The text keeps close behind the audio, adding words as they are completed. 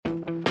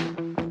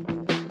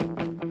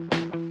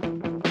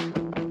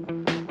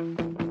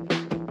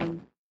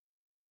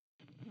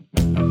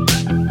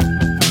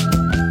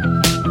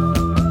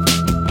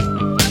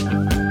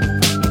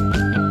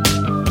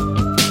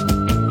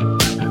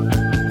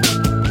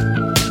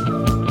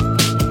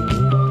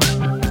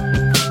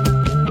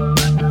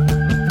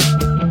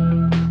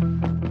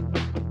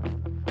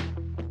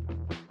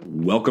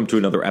Welcome to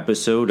another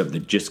episode of the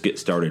Just Get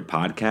Started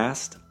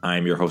podcast.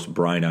 I'm your host,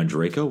 Brian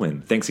Andreyko,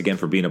 and thanks again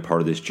for being a part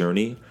of this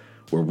journey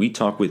where we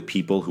talk with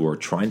people who are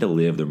trying to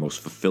live their most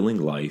fulfilling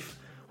life,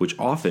 which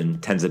often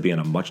tends to be on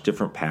a much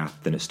different path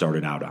than it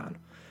started out on.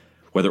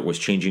 Whether it was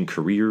changing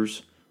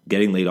careers,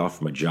 getting laid off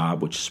from a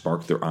job which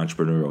sparked their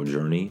entrepreneurial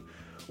journey,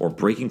 or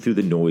breaking through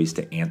the noise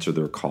to answer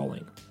their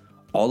calling.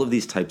 All of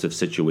these types of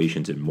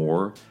situations and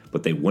more,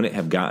 but they wouldn't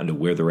have gotten to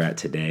where they're at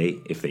today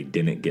if they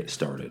didn't get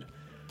started.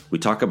 We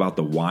talk about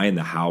the why and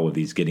the how of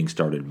these getting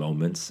started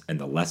moments and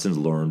the lessons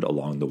learned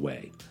along the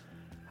way.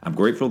 I'm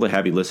grateful to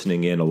have you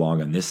listening in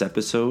along on this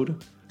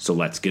episode, so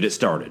let's get it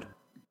started.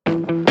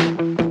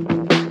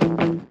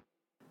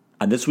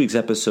 On this week's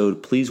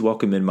episode, please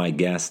welcome in my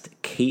guest,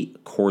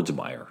 Kate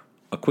Kordsmeier.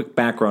 A quick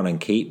background on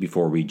Kate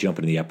before we jump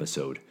into the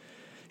episode.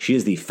 She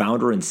is the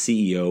founder and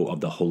CEO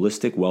of the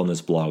holistic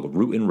wellness blog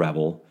Root and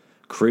Rebel,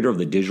 creator of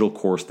the digital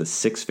course The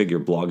Six Figure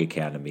Blog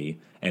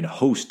Academy, and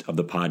host of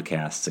the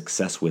podcast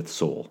Success with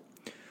Soul.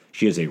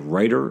 She is a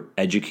writer,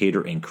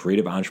 educator, and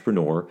creative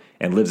entrepreneur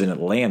and lives in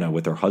Atlanta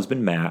with her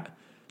husband Matt,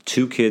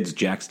 2 kids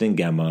Jackson and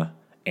Gemma,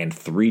 and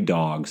 3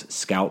 dogs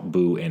Scout,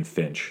 Boo, and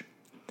Finch.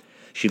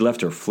 She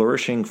left her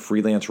flourishing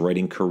freelance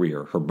writing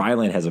career, her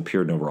byline has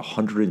appeared in over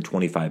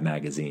 125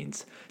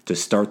 magazines, to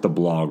start the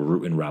blog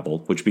Root and Rebel,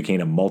 which became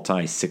a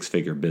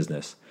multi-six-figure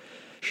business.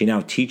 She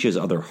now teaches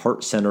other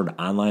heart-centered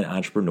online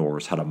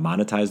entrepreneurs how to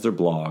monetize their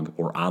blog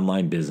or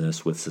online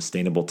business with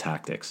sustainable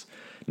tactics.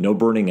 No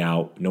burning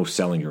out, no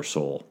selling your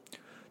soul.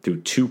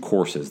 Through 2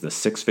 courses, the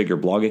Six Figure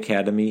Blog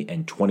Academy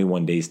and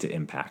 21 Days to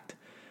Impact.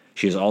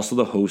 She is also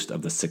the host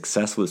of the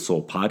Success with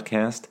Soul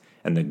podcast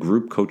and the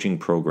group coaching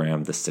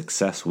program, the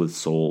Success with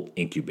Soul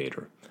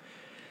Incubator.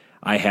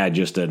 I had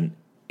just an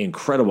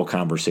incredible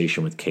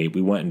conversation with Kate.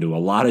 We went into a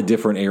lot of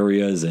different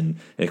areas and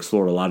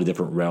explored a lot of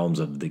different realms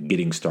of the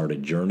getting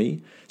started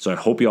journey. So I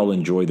hope you all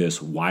enjoy this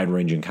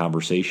wide-ranging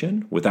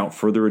conversation. Without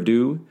further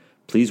ado,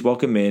 please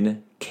welcome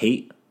in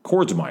Kate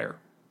Kordsmeier.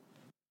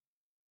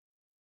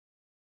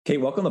 Kate,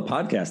 welcome to the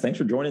podcast. Thanks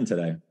for joining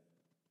today.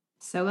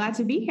 So glad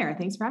to be here.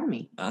 Thanks for having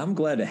me. I'm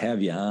glad to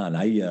have you on.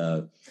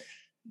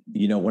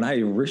 When I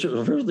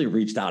originally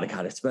reached out,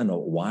 God, it's been a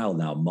while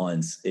now,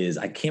 months, is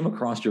I came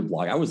across your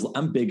blog.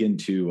 I'm big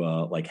into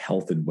like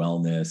health and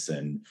wellness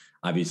and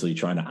obviously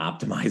trying to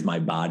optimize my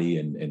body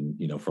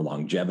and for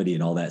longevity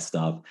and all that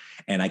stuff.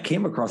 And I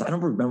came across, I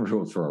don't remember if it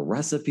was for a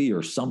recipe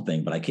or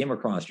something, but I came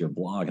across your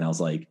blog and I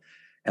was like,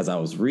 as I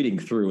was reading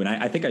through, and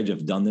I think I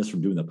just done this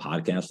from doing the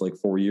podcast for like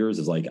 4 years,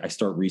 is like, I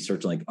start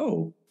researching like,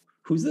 oh,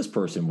 who's this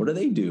person? What do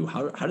they do?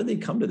 How did they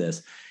come to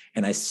this?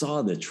 And I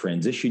saw the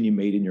transition you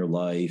made in your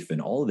life and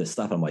all of this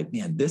stuff. I'm like,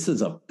 man, this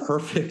is a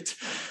perfect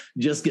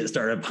Just Get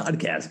Started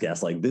podcast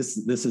guest. Like this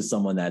is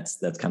someone that's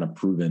kind of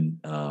proven,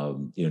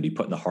 you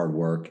put in the hard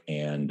work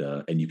and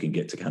you can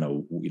get to kind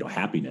of,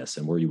 happiness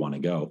and where you want to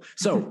go.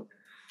 So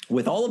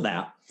with all of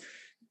that,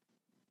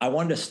 I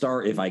wanted to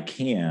start, if I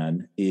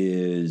can,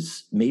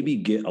 is maybe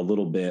get a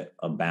little bit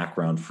of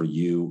background for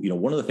you.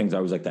 One of the things I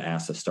always like to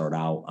ask to start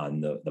out on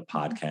the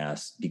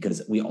podcast,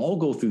 because we all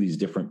go through these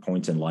different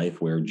points in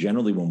life where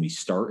generally when we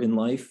start in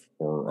life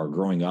or are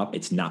growing up,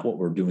 it's not what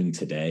we're doing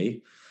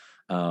today.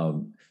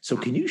 So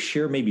can you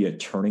share maybe a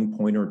turning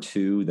point or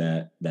two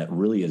that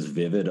really is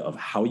vivid of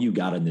how you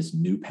got on this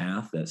new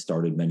path that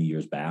started many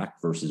years back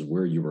versus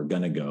where you were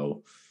going to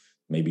go,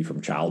 maybe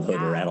from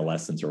childhood or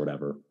adolescence or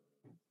whatever?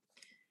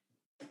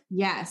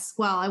 Yes.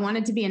 Well, I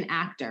wanted to be an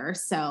actor,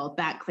 so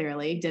that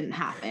clearly didn't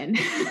happen.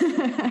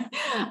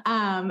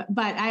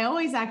 But I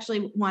always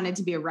actually wanted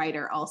to be a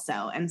writer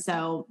also. And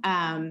so,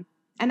 and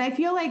I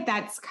feel like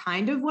that's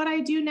kind of what I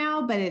do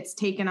now, but it's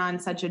taken on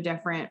such a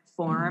different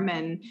form.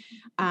 And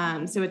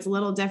so it's a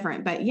little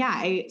different. But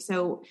yeah,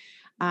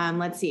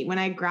 let's see. When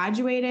I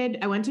graduated,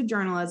 I went to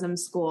journalism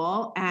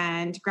school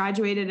and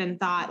graduated and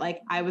thought like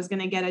I was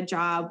going to get a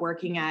job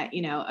working at,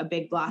 a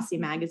big glossy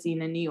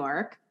magazine in New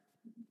York.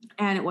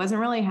 And it wasn't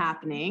really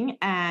happening.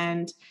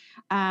 And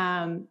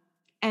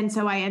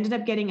so I ended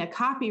up getting a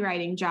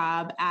copywriting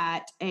job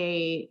at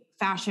a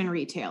fashion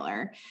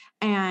retailer.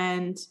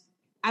 And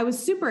I was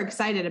super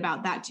excited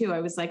about that too. I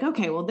was like,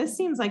 okay, well, this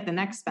seems like the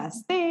next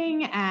best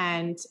thing.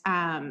 And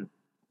I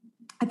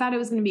thought it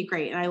was going to be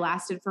great. And I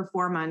lasted for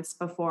 4 months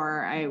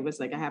before I was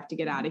like, I have to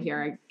get out of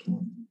here.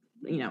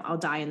 I'll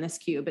die in this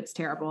cube. It's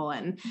terrible.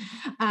 And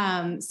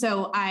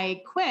so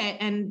I quit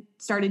and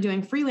started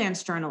doing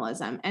freelance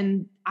journalism.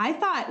 And I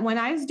thought when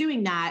I was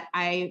doing that,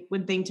 I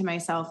would think to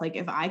myself, like,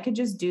 if I could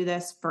just do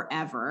this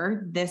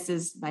forever, this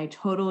is my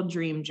total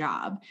dream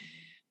job.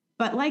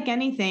 But like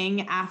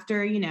anything,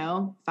 after,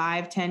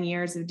 5-10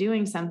 years of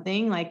doing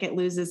something, like it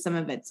loses some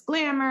of its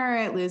glamour,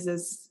 it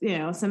loses,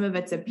 some of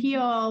its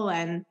appeal.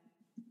 And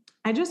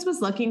I just was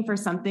looking for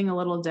something a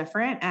little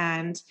different.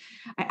 And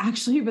I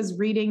actually was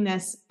reading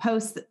this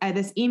post,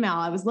 this email.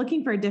 I was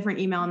looking for a different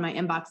email in my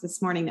inbox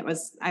this morning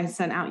I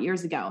sent out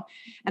years ago.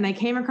 And I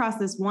came across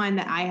this one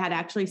that I had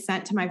actually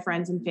sent to my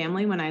friends and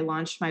family when I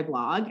launched my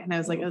blog. And I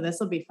was like, oh,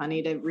 this will be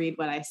funny to read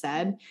what I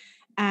said.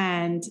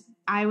 And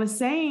I was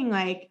saying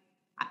like,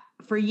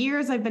 for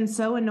years, I've been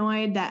so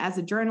annoyed that as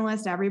a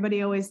journalist,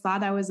 everybody always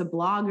thought I was a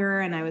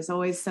blogger. And I was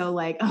always so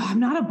like, oh, I'm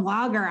not a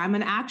blogger. I'm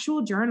an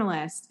actual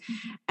journalist.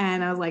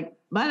 And I was like,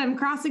 but I'm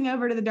crossing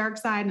over to the dark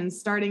side and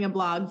starting a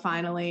blog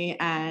finally.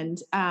 And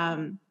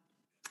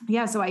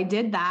so I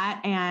did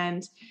that.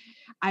 And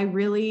I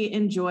really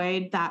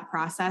enjoyed that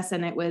process.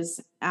 And it was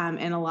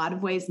in a lot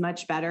of ways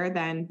much better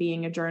than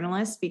being a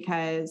journalist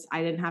because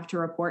I didn't have to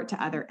report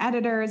to other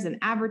editors and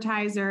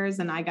advertisers.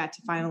 And I got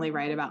to finally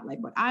write about like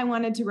what I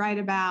wanted to write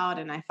about.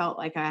 And I felt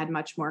like I had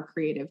much more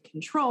creative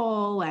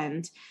control.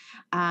 And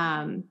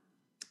how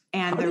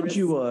did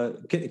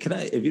you, can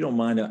I, if you don't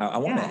mind, I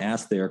want to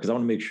ask there, because I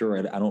want to make sure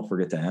I don't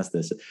forget to ask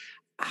this.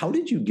 How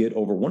did you get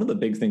over one of the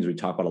big things we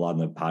talk about a lot in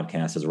the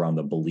podcast is around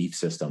the belief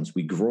systems.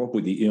 We grew up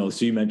with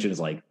so you mentioned it's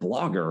like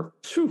blogger.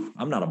 Phew,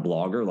 I'm not a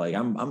blogger. Like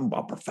I'm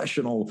a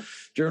professional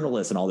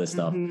journalist and all this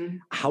stuff. Mm-hmm.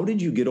 How did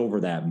you get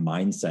over that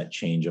mindset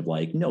change of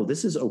like, no,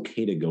 this is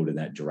okay to go to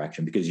that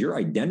direction? Because your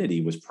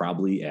identity was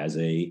probably as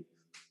a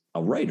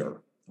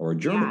writer or a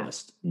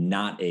journalist,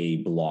 not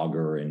a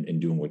blogger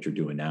and doing what you're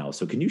doing now.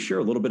 So can you share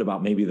a little bit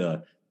about maybe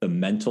the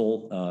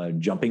mental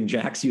jumping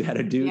jacks you had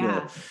to do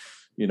to,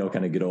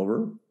 kind of get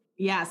over?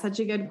 Yeah, such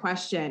a good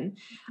question.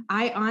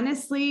 I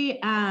honestly,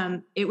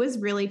 it was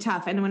really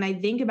tough. And when I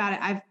think about it,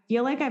 I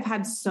feel like I've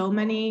had so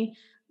many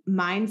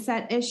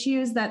mindset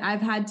issues that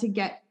I've had to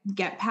get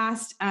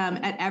past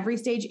at every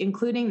stage,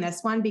 including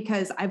this one,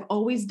 because I've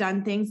always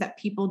done things that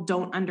people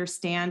don't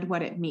understand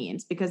what it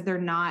means because they're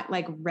not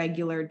like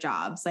regular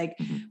jobs. Like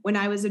when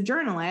I was a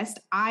journalist,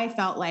 I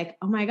felt like,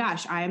 oh my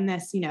gosh, I am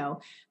this,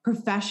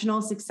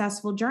 professional,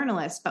 successful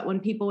journalist. But when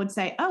people would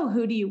say, oh,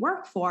 who do you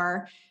work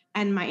for?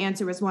 And my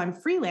answer was, well, I'm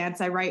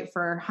freelance. I write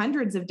for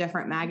hundreds of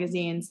different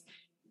magazines.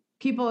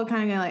 People would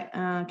kind of go like,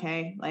 oh,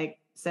 okay, like,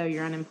 so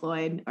you're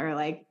unemployed, or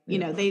like, they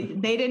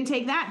didn't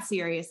take that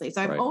seriously. So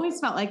I've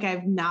always felt like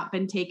I've not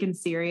been taken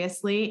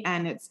seriously.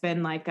 And it's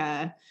been like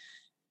a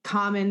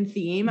common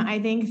theme, I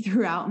think,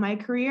 throughout my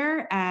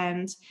career.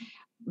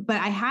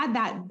 But I had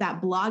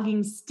that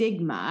blogging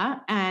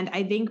stigma. And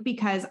I think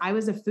because I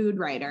was a food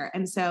writer,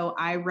 and so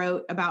I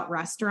wrote about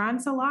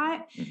restaurants a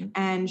lot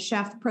and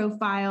chef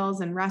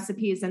profiles and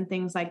recipes and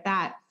things like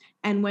that.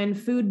 And when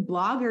food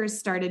bloggers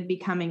started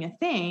becoming a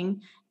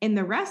thing in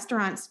the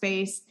restaurant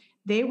space,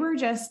 they were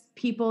just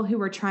people who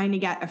were trying to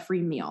get a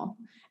free meal.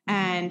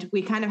 And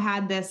we kind of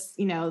had this,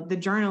 the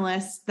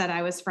journalists that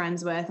I was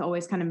friends with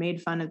always kind of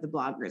made fun of the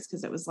bloggers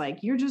because it was like,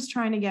 you're just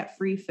trying to get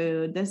free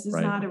food. This is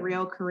not a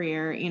real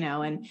career,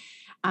 and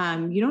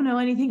you don't know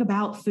anything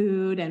about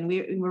food. And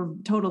we were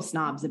total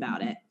snobs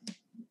about it.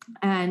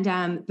 And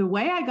the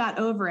way I got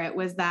over it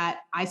was that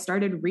I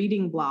started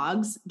reading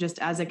blogs just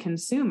as a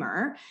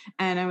consumer.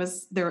 And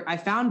I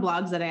found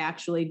blogs that I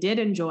actually did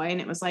enjoy. And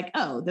it was like,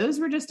 oh, those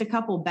were just a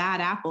couple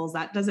bad apples.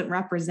 That doesn't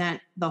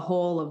represent the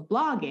whole of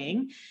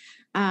blogging.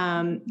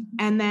 And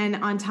then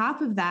on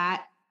top of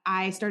that,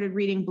 I started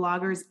reading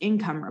bloggers'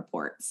 income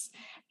reports.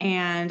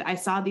 And I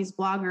saw these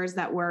bloggers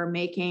that were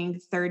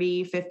making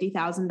 $30,000,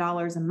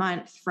 $50,000 a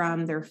month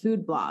from their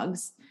food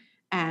blogs.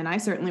 And I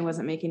certainly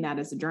wasn't making that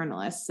as a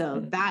journalist.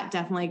 So that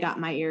definitely got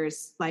my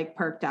ears like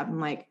perked up. I'm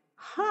like,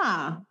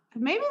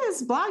 maybe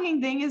this blogging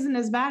thing isn't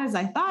as bad as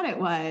I thought it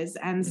was.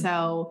 And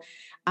so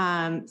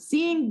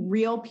seeing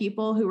real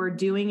people who were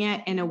doing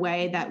it in a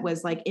way that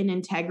was like in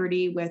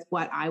integrity with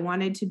what I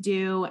wanted to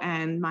do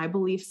and my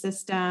belief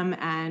system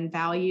and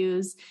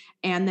values,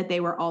 and that they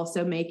were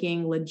also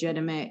making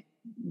legitimate,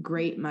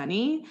 great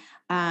money.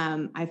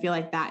 I feel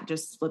like that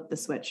just flipped the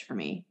switch for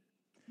me.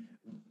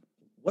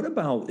 What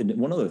about, and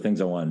one of the things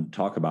I want to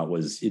talk about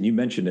was, and you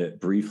mentioned it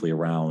briefly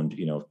around,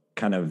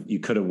 kind of, you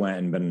could have went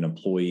and been an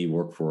employee,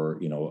 worked for,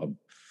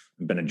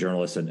 been a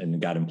journalist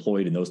and got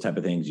employed and those type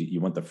of things. You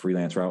went the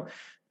freelance route.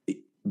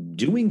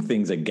 Doing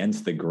things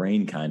against the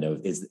grain kind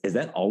of, is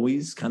that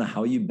always kind of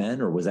how you've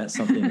been, or was that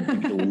something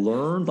you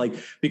learned? Like,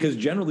 because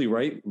generally,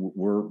 right,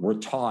 we're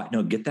taught,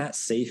 get that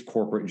safe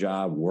corporate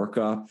job, work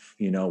up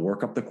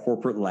the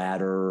corporate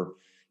ladder.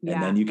 And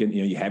then you can,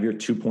 you have your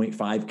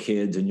 2.5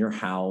 kids in your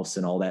house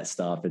and all that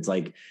stuff. It's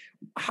like,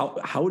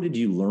 how did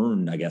you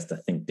learn, I guess, to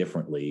think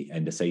differently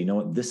and to say, you know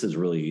what, this is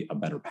really a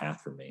better path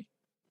for me?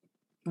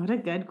 What a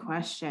good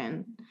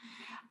question.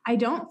 I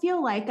don't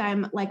feel like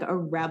I'm like a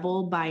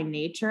rebel by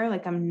nature.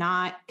 Like I'm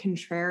not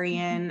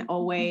contrarian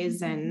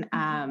always. And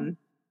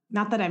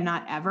not that I'm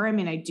not ever. I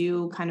mean, I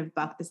do kind of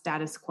buck the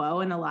status quo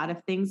in a lot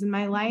of things in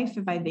my life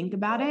if I think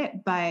about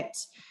it. But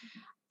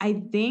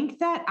I think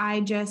that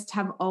I just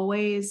have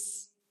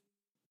always,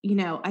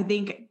 I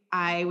think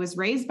I was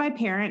raised by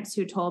parents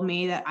who told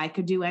me that I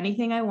could do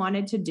anything I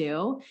wanted to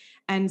do.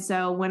 And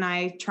so when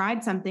I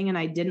tried something and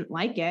I didn't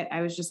like it,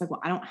 I was just like,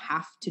 well, I don't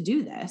have to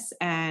do this.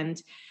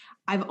 And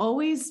I've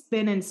always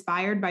been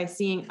inspired by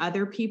seeing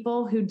other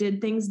people who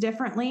did things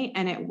differently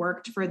and it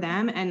worked for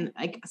them. And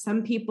like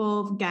some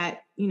people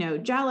get,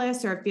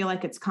 jealous or feel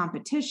like it's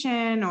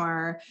competition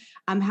or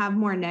have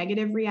more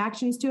negative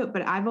reactions to it.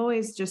 But I've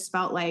always just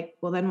felt like,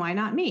 well, then why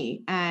not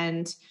me?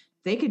 And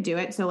they could do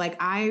it. So like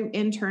I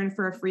interned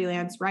for a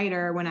freelance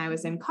writer when I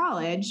was in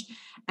college,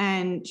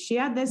 and she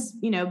had this,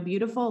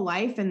 beautiful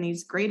life and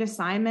these great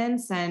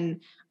assignments.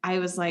 And I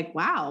was like,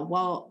 wow,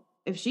 well,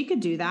 if she could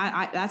do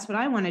that, that's what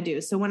I want to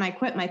do. So when I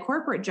quit my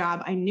corporate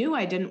job, I knew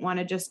I didn't want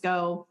to just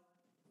go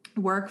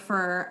work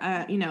for,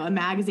 a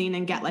magazine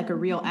and get like a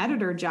real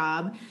editor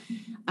job.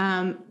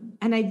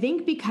 And I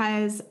think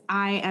because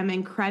I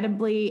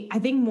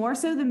think more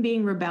so than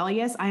being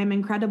rebellious, I am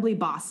incredibly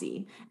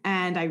bossy,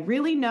 and I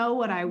really know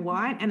what I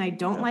want, and I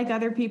don't like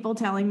other people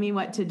telling me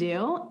what to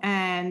do.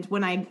 And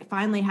when I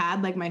finally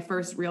had like my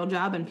first real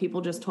job and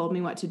people just told me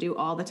what to do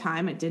all the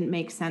time, it didn't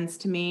make sense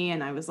to me.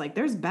 And I was like,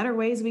 there's better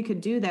ways we could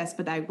do this,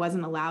 but I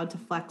wasn't allowed to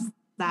flex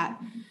that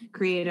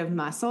creative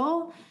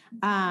muscle.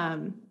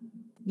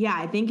 Yeah,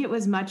 I think it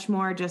was much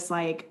more just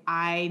like,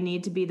 I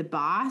need to be the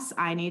boss.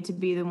 I need to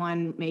be the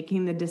one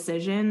making the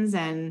decisions.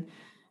 And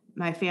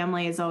my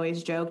family has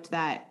always joked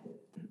that,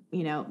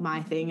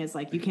 my thing is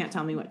like, you can't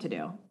tell me what to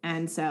do.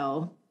 And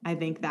so I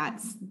think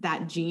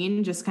that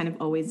gene just kind of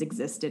always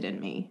existed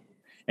in me.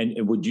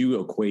 And would you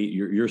equate,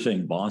 you're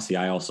saying bossy,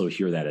 I also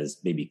hear that as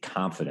maybe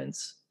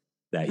confidence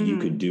that you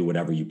could do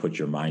whatever you put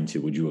your mind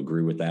to. Would you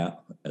agree with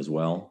that as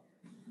well?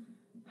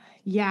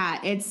 Yeah,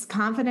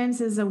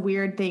 confidence is a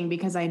weird thing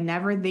because I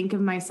never think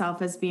of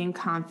myself as being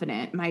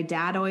confident. My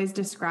dad always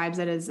describes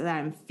it as that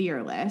I'm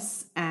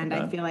fearless. And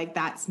I feel like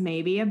that's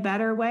maybe a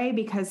better way,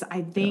 because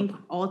I think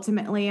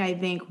ultimately,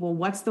 well,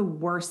 what's the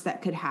worst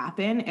that could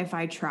happen if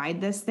I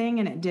tried this thing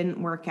and it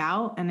didn't work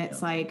out? And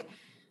it's like,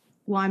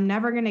 well, I'm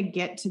never going to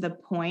get to the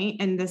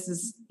point, and this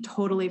is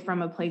totally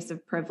from a place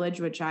of privilege,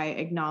 which I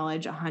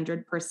acknowledge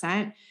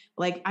 100%.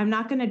 Like, I'm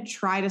not going to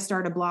try to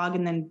start a blog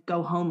and then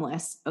go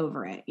homeless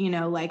over it.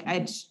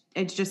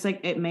 It's just like,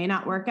 it may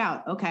not work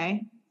out.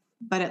 Okay.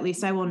 But at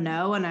least I will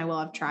know, and I will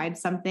have tried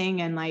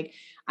something. And like,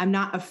 I'm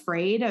not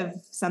afraid of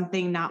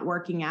something not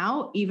working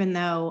out, even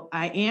though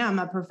I am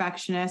a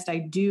perfectionist. I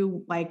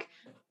do, like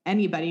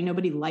anybody,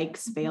 nobody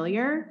likes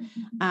failure.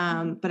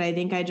 But I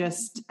think I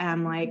just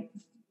am like,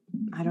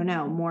 I don't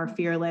know, more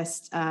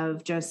fearless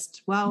of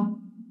just,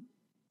 well,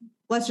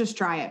 let's just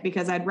try it,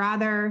 because I'd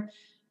rather,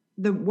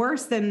 the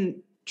worst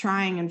than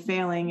trying and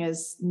failing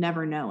is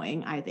never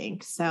knowing, I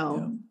think.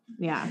 So,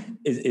 yeah.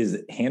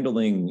 Is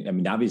handling, I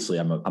mean, obviously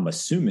I'm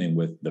assuming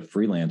with the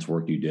freelance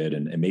work you did,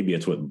 and maybe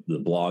it's with the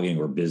blogging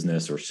or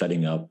business or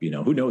setting up,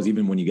 who knows,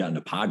 even when you got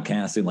into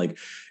podcasting, like,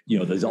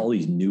 there's all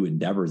these new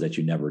endeavors that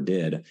you never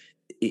did.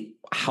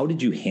 How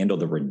did you handle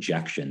the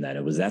rejection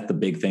then? Was that the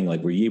big thing?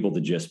 Like, were you able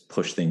to just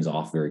push things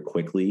off very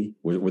quickly?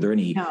 Were there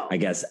any, I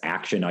guess,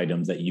 action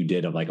items that you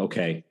did of like,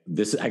 okay,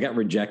 I got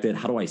rejected.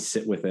 How do I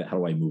sit with it? How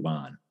do I move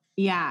on?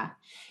 Yeah,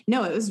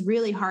 no, it was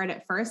really hard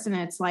at first. And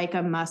it's like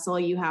a muscle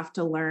you have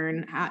to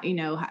learn how,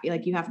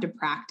 like you have to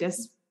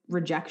practice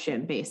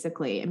rejection,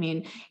 basically. I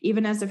mean,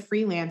 even as a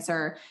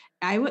freelancer,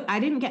 I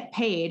didn't get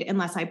paid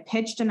unless I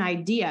pitched an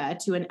idea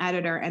to an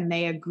editor and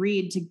they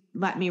agreed to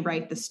let me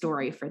write the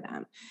story for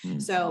them.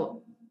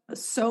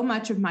 So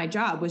much of my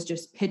job was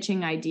just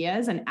pitching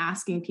ideas and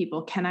asking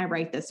people, can I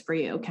write this for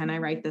you? Can I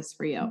write this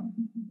for you?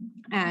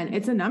 And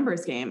it's a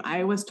numbers game.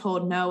 I was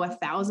told no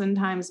 1,000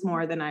 times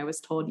more than I was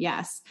told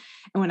yes.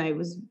 And when I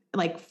was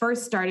like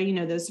first starting,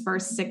 those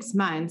first 6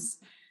 months,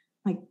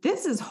 like,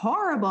 this is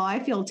horrible. I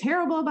feel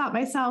terrible about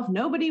myself.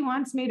 Nobody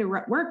wants me to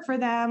work for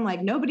them.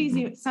 Like,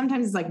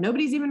 sometimes it's like,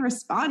 nobody's even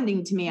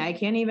responding to me. I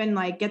can't even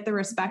like get the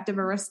respect of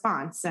a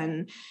response.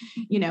 And,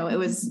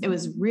 it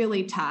was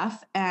really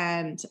tough.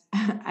 And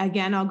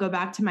again, I'll go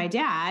back to my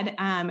dad.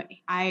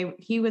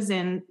 He was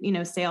in,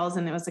 sales,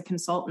 and it was a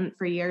consultant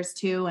for years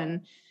too. And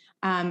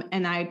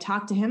I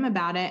talked to him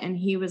about it, and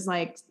he was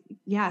like,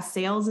 yeah,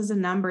 sales is a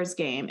numbers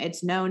game.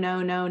 It's no,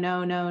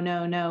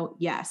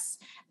 yes.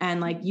 And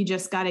like, you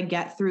just got to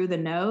get through the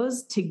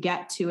no's to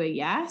get to a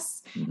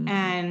yes. Mm-hmm.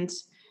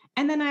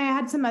 And then I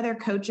had some other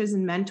coaches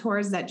and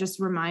mentors that just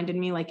reminded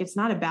me, like, it's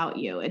not about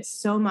you. It's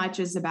so much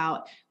is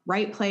about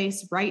right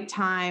place, right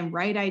time,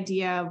 right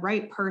idea,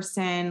 right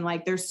person.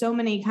 Like, there's so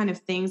many kind of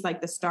things like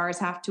the stars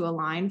have to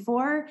align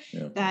for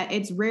that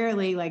it's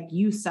rarely like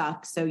you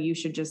suck, so you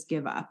should just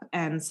give up.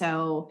 And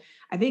so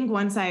I think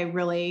once I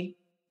really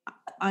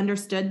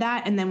understood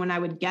that, and then when I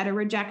would get a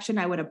rejection,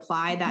 I would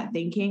apply that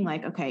thinking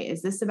like, okay,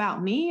 is this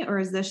about me, or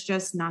is this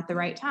just not the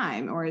right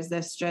time, or is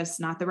this just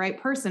not the right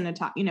person to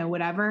talk,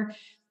 whatever.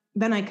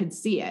 Then I could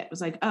see it. It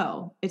was like,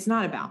 oh, it's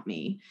not about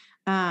me.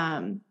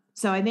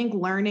 So I think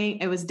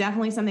it was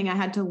definitely something I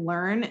had to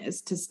learn,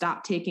 is to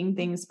stop taking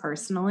things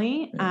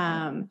personally.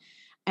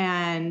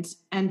 And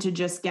to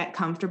just get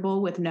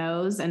comfortable with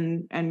no's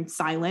and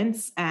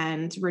silence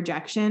and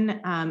rejection,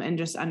 and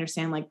just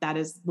understand like that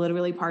is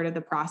literally part of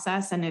the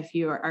process. And if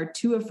you are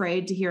too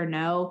afraid to hear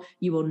no,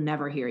 you will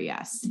never hear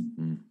yes.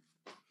 Mm-hmm.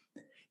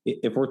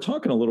 If we're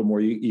talking a little more,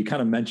 you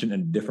kind of mentioned a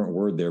different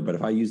word there, but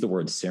if I use the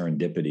word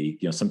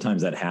serendipity,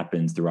 sometimes that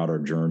happens throughout our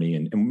journey,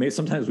 and maybe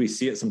sometimes we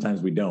see it, sometimes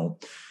we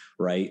don't.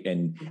 Right.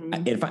 And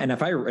if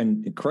I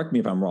correct me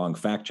if I'm wrong,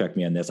 fact check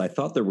me on this. I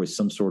thought there was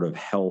some sort of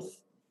health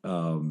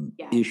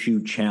Yes.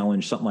 issue,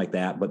 challenge, something like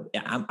that. But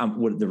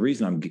the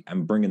reason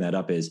I'm bringing that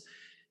up is,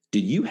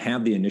 did you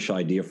have the initial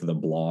idea for the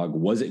blog?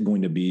 Was it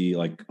going to be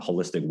like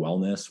holistic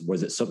wellness?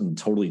 Was it something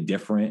totally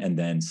different and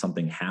then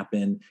something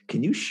happened?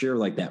 Can you share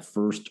like that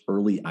first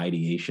early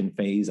ideation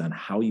phase on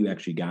how you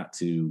actually got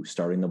to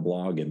starting the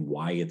blog and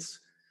why it's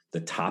the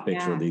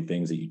topics or the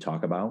things that you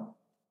talk about?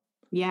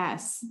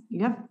 Yes,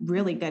 you have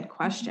really good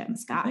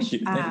questions. Gosh.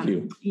 Thank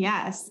you.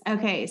 Yes.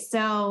 Okay.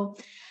 So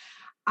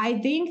I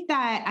think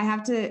that I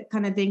have to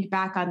kind of think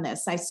back on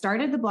this. I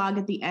started the blog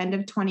at the end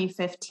of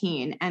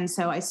 2015. And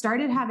so I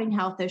started having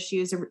health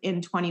issues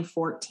in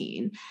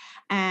 2014.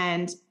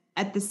 And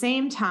at the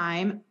same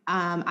time,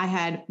 I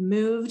had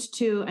moved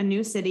to a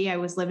new city. I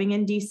was living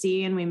in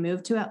DC and we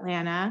moved to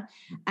Atlanta.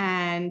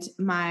 And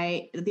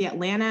the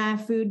Atlanta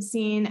food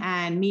scene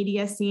and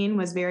media scene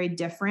was very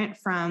different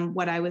from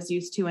what I was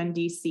used to in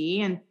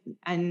DC,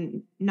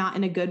 and not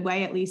in a good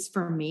way, at least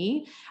for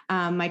me.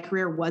 My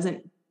career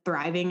wasn't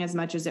thriving as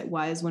much as it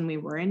was when we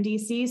were in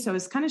DC. So I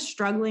was kind of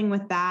struggling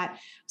with that. I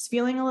was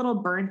feeling a little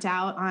burnt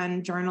out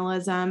on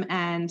journalism.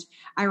 And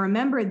I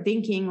remember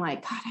thinking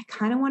like, God, I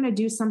kind of want to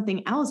do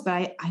something else,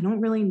 but I don't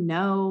really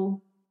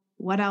know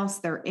what else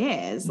there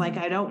is. Like,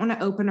 I don't want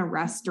to open a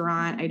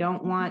restaurant. I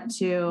don't want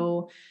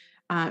to,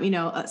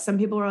 some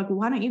people are like, well,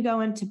 why don't you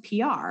go into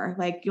PR?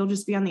 Like, you'll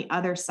just be on the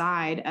other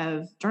side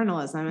of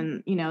journalism.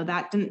 And,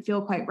 that didn't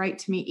feel quite right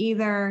to me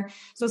either.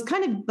 So it's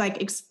kind of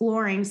like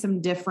exploring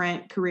some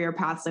different career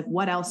paths. Like,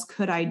 what else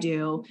could I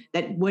do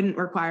that wouldn't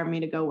require me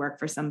to go work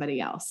for somebody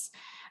else?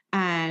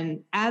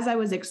 And as I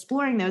was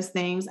exploring those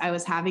things, I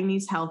was having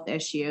these health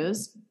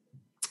issues,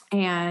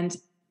 and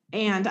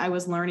I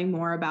was learning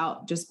more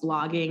about just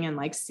blogging and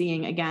like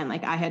seeing again,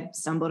 like I had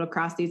stumbled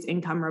across these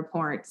income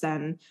reports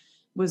and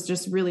was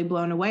just really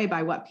blown away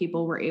by what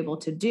people were able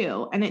to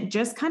do. And it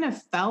just kind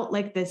of felt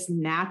like this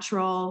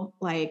natural,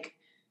 like,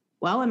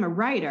 well, I'm a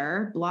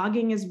writer,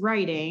 blogging is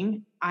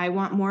writing. I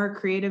want more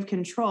creative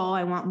control.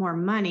 I want more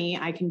money.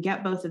 I can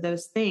get both of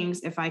those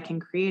things if I can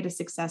create a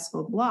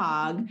successful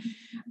blog.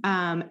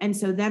 And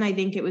so then I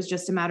think it was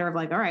just a matter of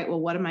like, all right, well,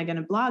 what am I going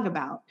to blog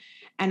about?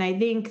 And I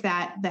think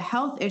that the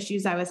health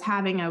issues I was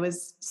having, I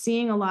was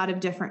seeing a lot of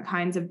different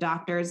kinds of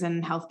doctors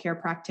and healthcare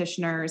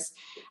practitioners.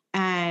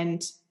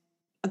 And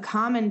a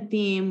common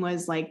theme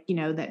was like,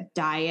 that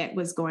diet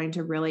was going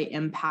to really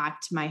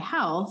impact my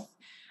health.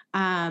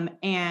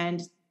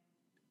 And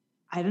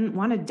I didn't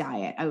want to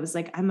diet. I was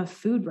like, I'm a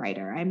food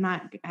writer.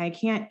 I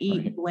can't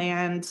eat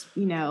bland,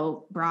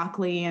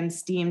 broccoli and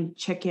steamed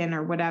chicken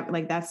or whatever.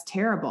 Like, that's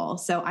terrible.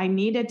 So I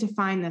needed to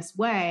find this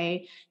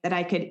way that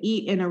I could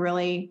eat in a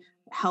really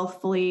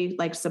healthfully,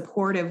 like,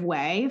 supportive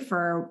way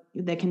for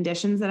the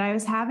conditions that I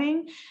was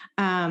having.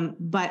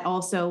 But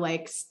also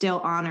like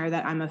still honor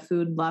that I'm a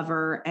food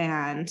lover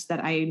and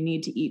that I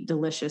need to eat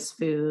delicious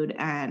food.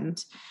 And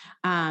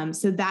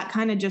so that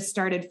kind of just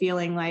started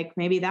feeling like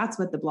maybe that's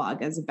what the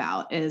blog is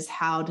about, is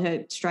how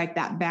to strike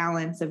that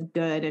balance of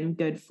good and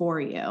good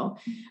for you.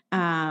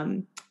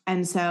 And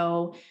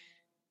so,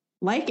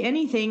 like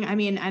anything,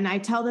 and I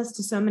tell this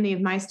to so many of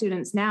my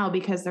students now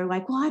because they're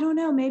like, well, I don't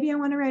know, maybe I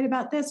want to write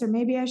about this or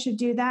maybe I should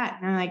do that.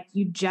 And I'm like,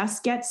 you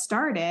just get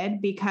started,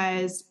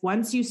 because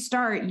once you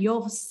start,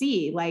 you'll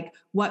see like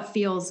what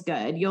feels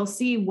good. You'll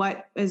see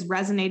what is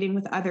resonating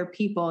with other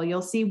people.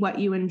 You'll see what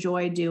you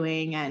enjoy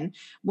doing and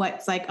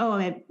what's like, oh,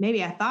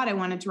 maybe I thought I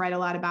wanted to write a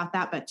lot about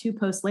that, but 2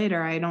 posts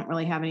later, I don't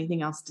really have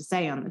anything else to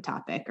say on the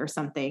topic or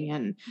something.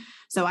 And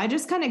so I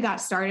just kind of got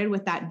started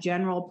with that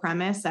general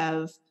premise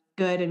of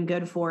good and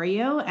good for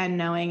you, and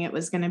knowing it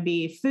was going to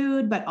be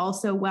food, but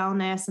also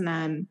wellness,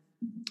 and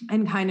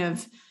kind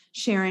of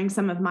sharing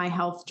some of my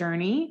health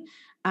journey.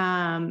 So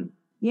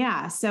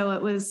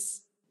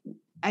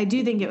I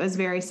do think it was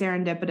very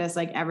serendipitous,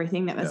 like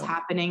everything that was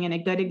happening, and a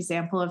good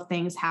example of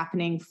things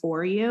happening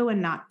for you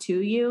and not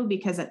to you,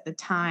 because at the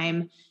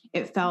time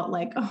it felt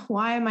like, oh,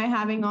 why am I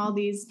having all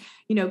these,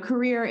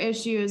 career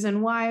issues,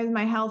 and why is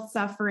my health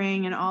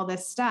suffering and all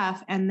this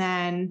stuff? And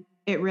then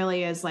it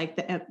really is like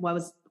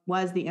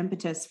was the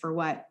impetus for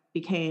what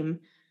became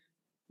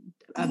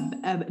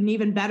an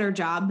even better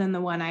job than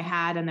the one I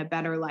had, and a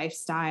better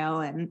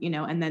lifestyle. And,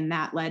 and then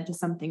that led to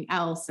something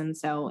else. And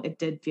so it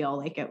did feel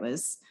like it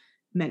was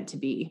meant to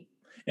be.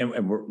 And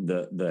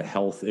the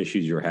health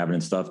issues you're having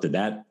and stuff, did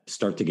that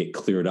start to get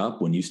cleared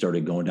up when you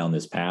started going down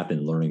this path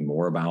and learning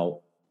more about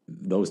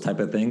those type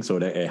of things? So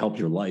it helped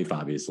your life,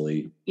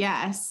 obviously.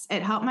 Yes,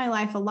 it helped my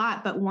life a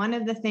lot. But one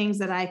of the things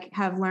that I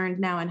have learned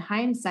now in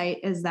hindsight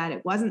is that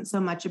it wasn't so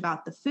much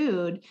about the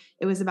food,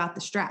 it was about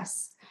the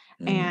stress.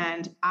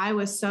 And I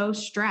was so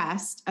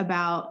stressed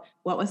about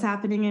what was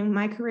happening in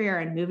my career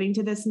and moving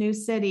to this new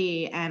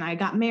city. And I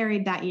got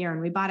married that year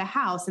and we bought a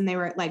house, and they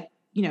were like,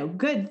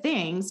 good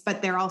things,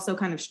 but they're also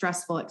kind of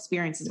stressful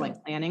experiences,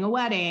 like planning a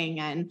wedding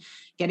and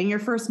getting your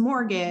first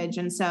mortgage.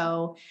 And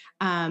so,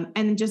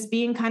 and just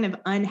being kind of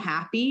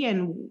unhappy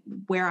and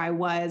where I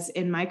was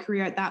in my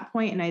career at that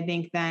point. And I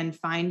think then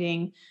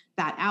finding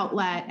that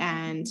outlet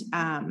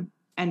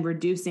and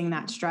reducing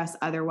that stress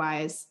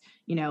otherwise,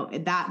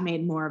 that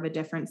made more of a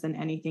difference than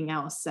anything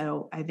else.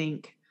 So I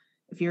think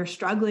if you're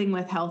struggling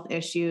with health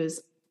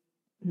issues,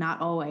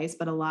 not always,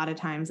 but a lot of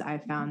times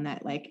I've found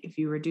that like, if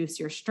you reduce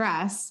your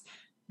stress,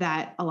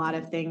 that a lot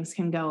of things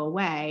can go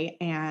away,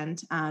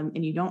 and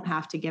you don't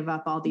have to give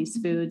up all these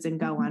foods and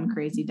go on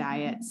crazy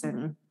diets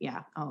and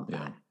all of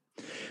that.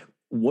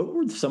 What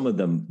were some of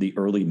the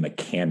early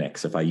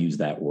mechanics, if I use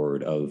that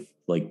word, of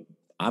like,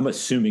 I'm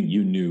assuming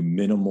you knew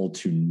minimal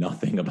to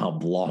nothing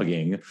about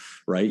blogging,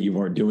 right?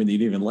 You didn't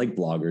even like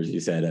bloggers, you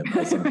said,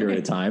 at some period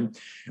of time.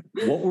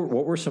 What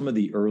were some of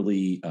the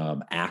early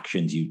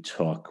actions you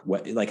took?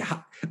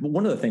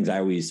 One of the things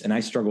I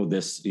struggled with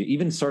this,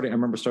 I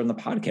remember starting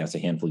the podcast a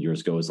handful of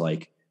years ago, is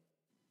like,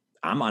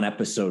 I'm on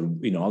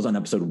episode, I was on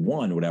episode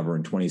 1, whatever,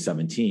 in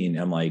 2017.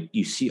 I'm like,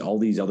 you see all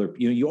these other,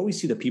 you always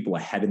see the people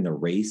ahead in the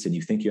race and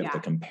you think you have to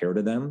compare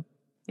to them.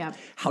 Yeah.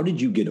 How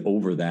did you get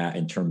over that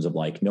in terms of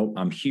like, nope,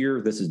 I'm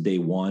here, this is day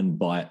 1,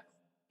 but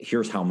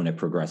here's how I'm going to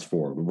progress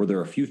forward? Were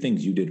there a few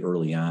things you did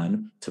early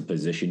on to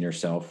position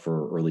yourself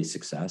for early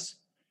success?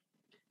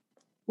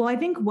 Well, I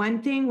think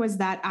one thing was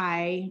that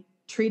I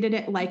treated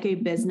it like a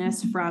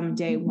business from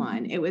day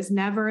 1. It was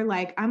never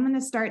like, I'm going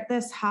to start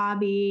this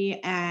hobby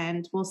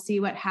and we'll see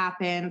what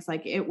happens.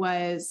 Like, it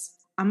was,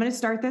 I'm going to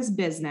start this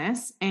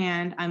business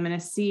and I'm going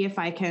to see if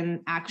I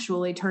can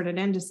actually turn it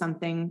into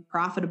something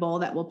profitable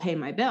that will pay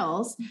my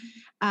bills.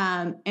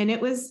 And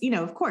it was,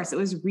 of course it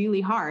was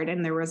really hard.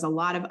 And there was a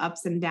lot of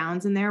ups and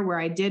downs in there where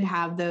I did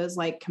have those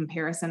like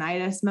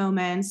comparisonitis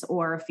moments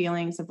or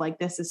feelings of like,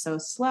 this is so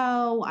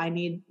slow. I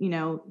need,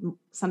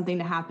 something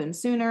to happen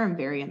sooner. I'm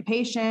very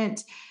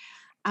impatient.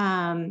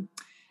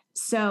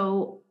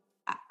 So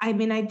I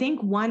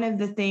think one of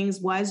the things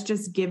was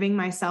just giving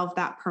myself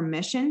that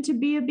permission to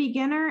be a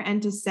beginner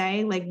and to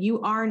say, like,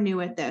 you are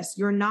new at this.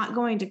 You're not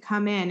going to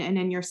come in and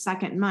in your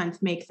second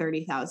month make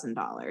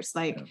 $30,000.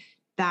 Like,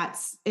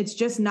 it's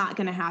just not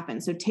going to happen.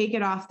 So take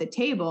it off the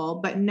table,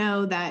 but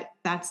know that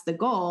that's the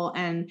goal.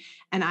 And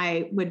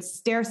I would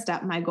stair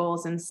step my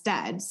goals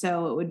instead.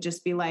 So it would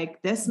just be like,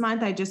 this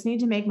month, I just need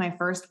to make my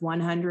first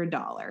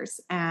 $100.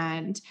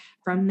 And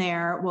from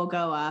there we'll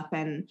go up.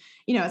 And,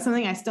 it's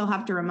something I still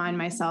have to remind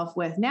myself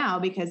with now,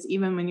 because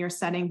even when you're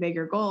setting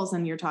bigger goals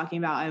and you're talking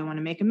about, I want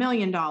to make $1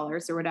 million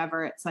or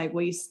whatever, it's like,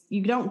 well,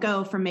 you don't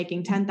go from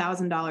making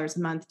 $10,000 a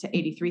month to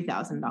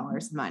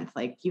 $83,000 a month.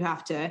 Like, you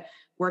have to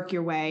work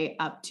your way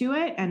up to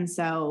it. And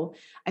so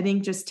I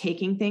think just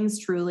taking things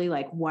truly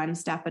like one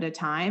step at a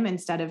time,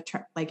 instead of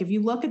if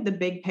you look at the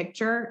big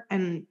picture,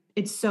 and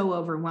it's so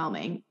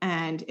overwhelming.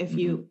 And if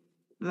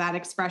that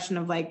expression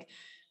of like,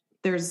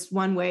 there's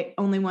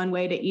only one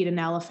way to eat an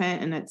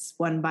elephant, and it's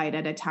one bite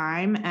at a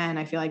time. And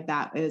I feel like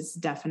that is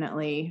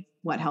definitely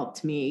what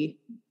helped me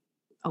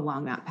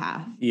along that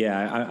path.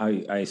 Yeah,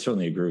 I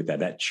certainly agree with that.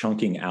 That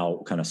chunking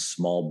out kind of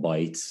small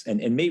bites, and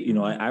maybe,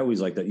 I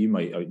always like that. You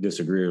might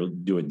disagree or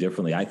do it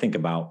differently. I think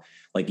about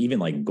like, even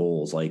like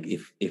goals, like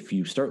if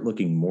you start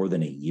looking more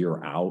than a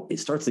year out, it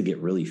starts to get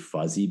really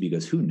fuzzy,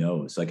 because who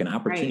knows, like an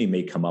opportunity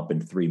may come up in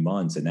 3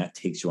 months and that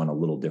takes you on a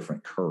little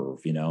different curve,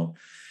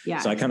 Yeah.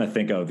 So I kind of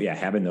think of,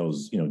 having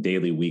those,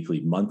 daily,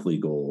 weekly, monthly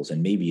goals,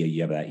 and maybe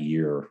you have that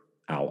year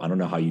out. I don't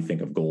know how you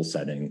think of goal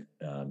setting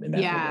in that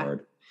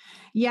regard.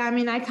 Yeah. I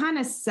mean, I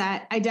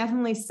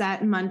definitely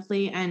set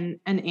monthly and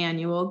an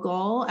annual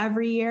goal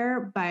every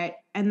year,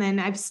 and then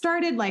I've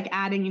started like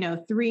adding,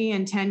 3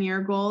 and 10-year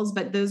goals,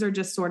 but those are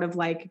just sort of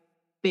like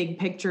big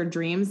picture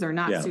dreams. They're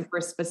not super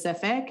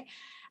specific.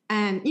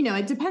 And,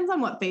 it depends on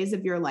what phase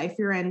of your life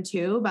you're in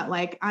too, but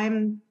like,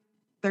 I'm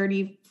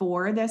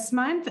 34 this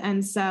month.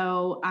 And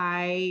so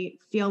I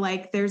feel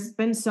like there's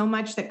been so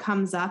much that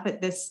comes up at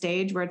this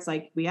stage where it's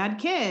like, we had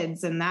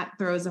kids, and that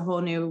throws a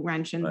whole new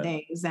wrench in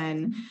things.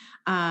 And,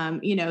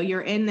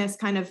 you're in this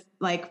kind of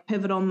like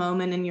pivotal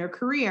moment in your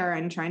career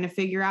and trying to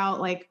figure out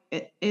like,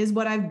 is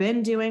what I've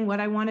been doing what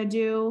I want to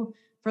do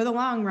for the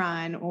long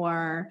run?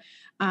 Or,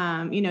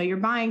 you're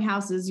buying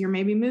houses, you're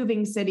maybe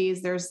moving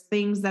cities. There's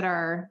things that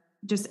are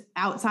just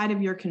outside of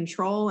your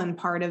control, and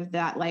part of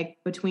that, like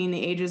between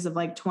the ages of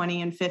like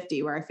 20 and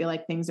 50, where I feel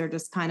like things are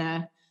just kind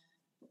of,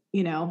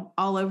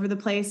 all over the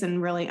place and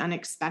really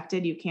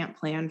unexpected. You can't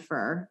plan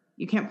for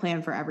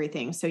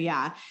everything. So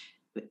yeah,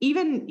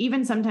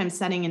 even sometimes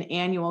setting an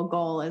annual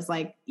goal is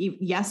like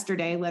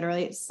yesterday,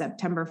 literally it's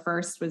September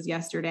 1st was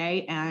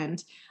yesterday.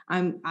 And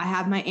I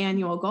have my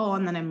annual goal,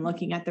 and then I'm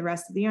looking at the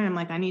rest of the year and I'm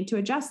like, I need to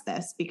adjust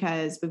this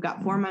because we've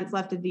got 4 months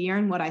left of the year.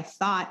 And what I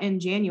thought in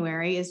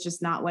January is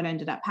just not what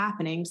ended up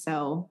happening.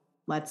 So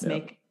let's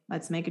make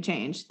a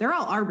change. They're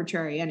all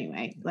arbitrary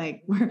anyway.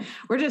 Like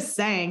we're just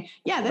saying,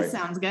 this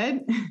sounds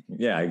good.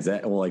 Yeah,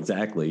 exactly. Well,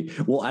 exactly.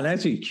 Well, I'm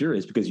actually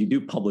curious because you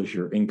do publish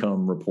your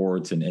income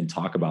reports and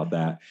talk about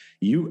that.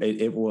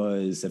 It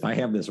was, if I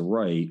have this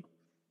right,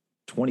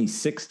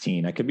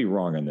 2016, I could be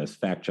wrong on this,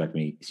 fact check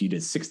me. So you did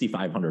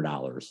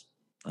 $6,500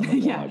 on the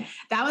blog. Yeah,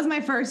 that was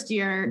my first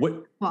year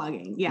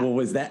blogging. Yeah. Well,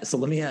 was that,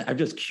 so I'm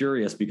just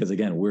curious because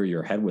again, where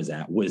your head was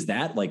at, was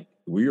that like,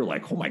 where you're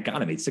like, oh my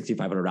God, I made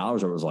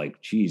 $6,500, or it was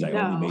like, geez, I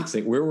only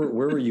made where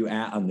were you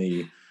at on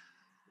the?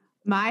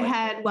 My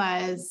head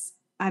was,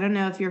 I don't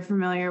know if you're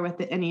familiar with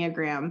the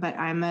Enneagram, but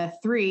I'm a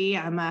 3.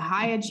 I'm a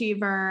high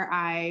achiever.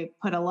 I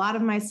put a lot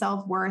of my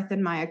self-worth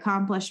in my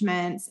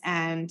accomplishments.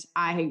 And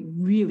I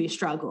really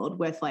struggled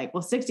with like,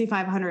 well,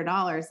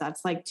 $6,500,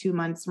 that's like 2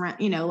 months rent,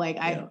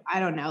 I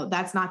don't know.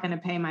 That's not going to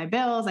pay my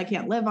bills. I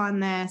can't live on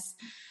this.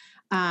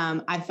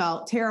 I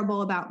felt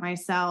terrible about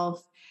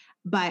myself,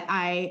 but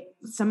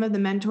some of the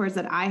mentors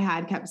that I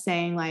had kept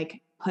saying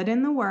like, put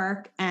in the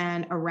work,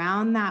 and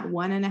around that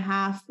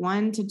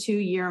 1 to 2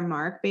 year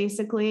mark,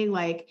 basically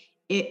like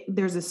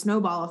there's a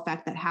snowball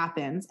effect that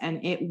happens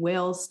and it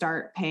will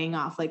start paying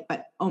off.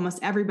 But almost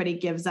everybody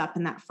gives up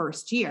in that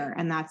first year.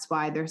 And that's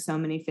why there's so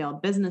many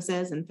failed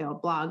businesses and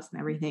failed blogs and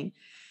everything.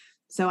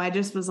 So I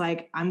just was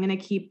like, I'm going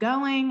to keep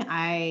going.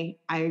 I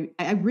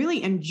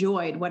really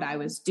enjoyed what I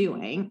was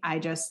doing. I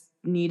just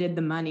needed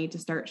the money to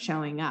start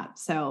showing up.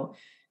 So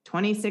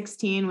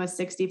 2016 was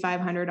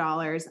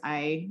 $6,500.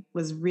 I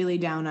was really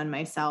down on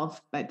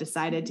myself, but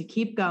decided to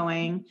keep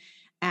going.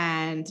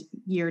 And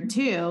year 2,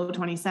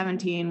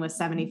 2017 was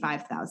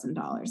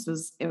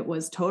 $75,000. It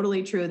was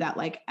totally true that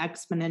like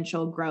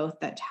exponential growth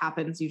that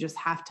happens. You just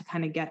have to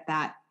kind of get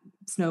that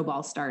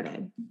snowball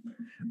started.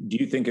 Do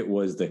you think it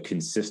was the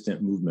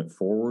consistent movement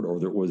forward, or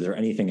was there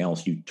anything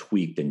else you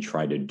tweaked and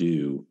tried to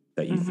do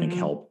that you think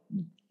helped,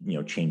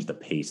 change the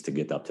pace to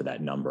get up to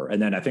that number? And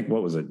then I think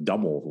what was a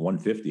double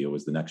 150? It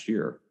was the next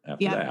year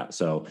after that.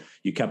 So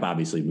you kept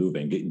obviously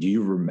moving. Do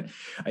you remember?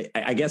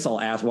 I guess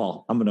I'll ask,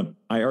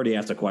 I already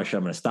asked a question.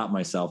 I'm going to stop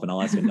myself and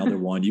I'll ask another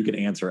one. You can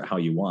answer it how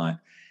you want.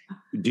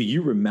 Do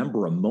you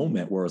remember a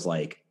moment where it was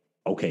like,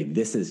 okay,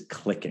 this is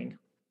clicking?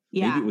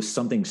 Yeah. Maybe it was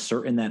something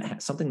certain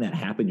something that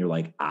happened. You're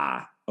like,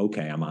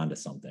 okay, I'm onto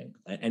something.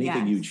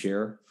 Anything you'd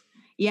share?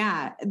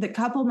 Yeah, the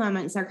couple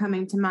moments are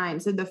coming to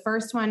mind. So the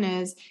first one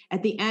is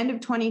at the end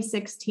of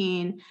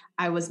 2016,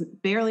 I was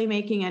barely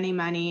making any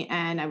money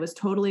and I was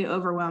totally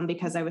overwhelmed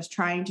because I was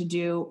trying to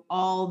do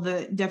all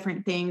the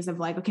different things of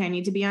like, okay, I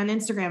need to be on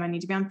Instagram. I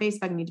need to be on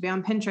Facebook. I need to be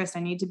on Pinterest. I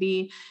need to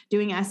be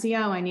doing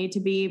SEO. I need to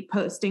be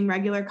posting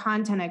regular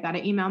content. I got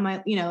to email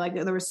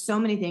there were so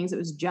many things. It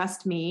was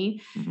just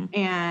me. Mm-hmm.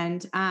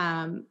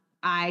 And,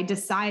 I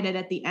decided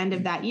at the end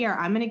of that year,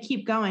 I'm going to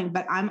keep going,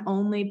 but I'm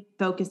only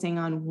focusing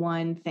on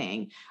one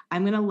thing.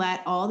 I'm going to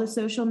let all the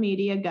social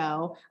media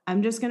go.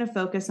 I'm just going to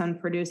focus on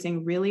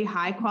producing really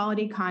high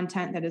quality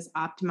content that is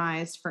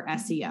optimized for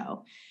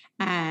SEO.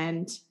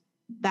 And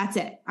that's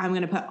it. I'm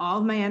going to put all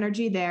of my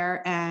energy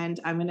there, and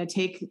I'm going to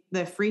take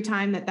the free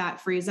time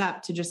that frees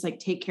up to just like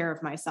take care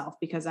of myself,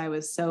 because I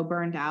was so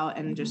burned out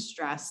and just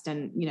stressed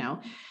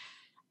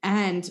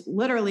and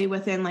literally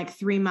within like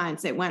 3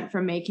 months, it went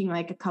from making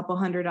like a couple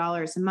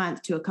 $100s a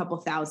month to a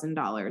couple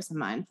 $1,000s a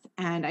month.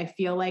 And I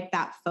feel like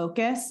that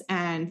focus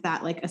and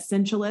that like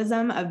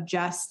essentialism of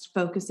just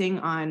focusing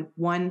on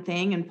one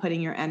thing and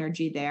putting your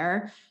energy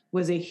there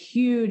was a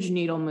huge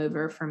needle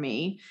mover for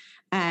me.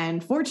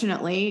 And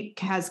fortunately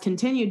has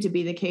continued to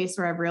be the case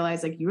where I've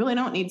realized like you really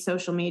don't need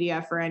social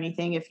media for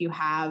anything if you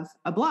have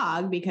a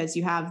blog, because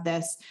you have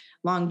this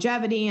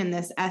longevity and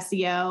this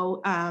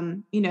SEO,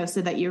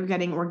 so that you're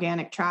getting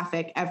organic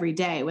traffic every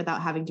day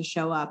without having to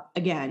show up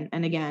again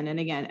and again and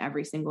again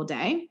every single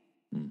day.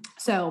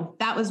 So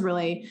that was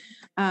really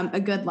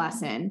a good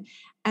lesson.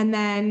 And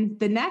then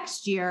the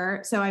next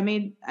year, so I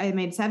made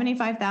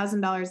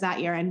 $75,000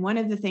 that year. And one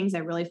of the things I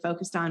really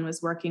focused on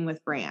was working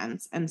with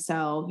brands. And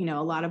so,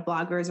 a lot of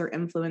bloggers or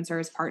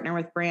influencers partner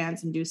with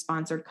brands and do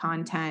sponsored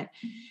content.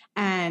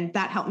 And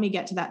that helped me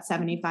get to that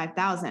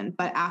 75,000.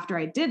 But after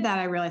I did that,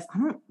 I realized I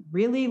don't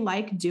really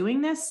like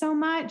doing this so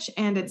much,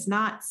 and it's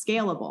not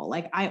scalable.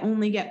 Like I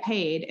only get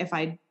paid if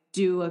I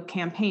do a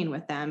campaign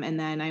with them, and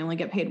then I only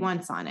get paid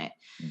once on it.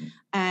 Mm-hmm.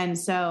 And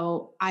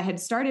so I had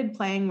started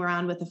playing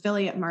around with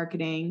affiliate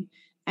marketing,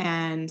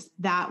 and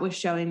that was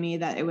showing me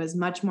that it was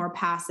much more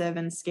passive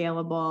and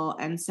scalable.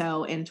 And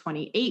so in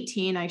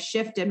 2018, I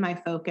shifted my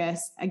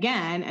focus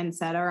again and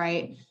said, all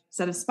right,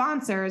 instead of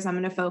sponsors, I'm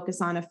going to focus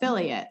on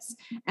affiliates.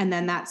 And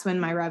then that's when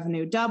my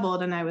revenue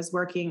doubled and I was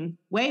working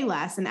way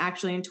less. And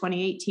actually in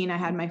 2018, I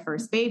had my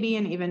first baby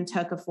and even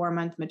took a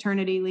 4-month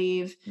maternity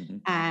leave,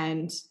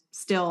 and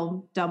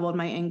still doubled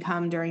my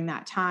income during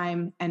that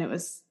time. And it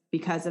was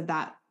because of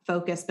that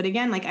focus. But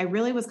again, like I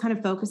really was kind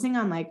of focusing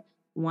on like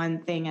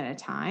one thing at a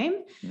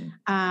time.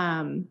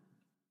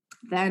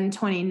 Then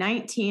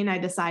 2019, I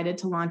decided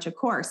to launch a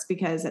course,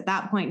 because at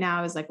that point now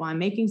I was like, well, I'm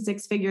making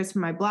 6 figures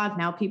from my blog.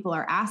 Now people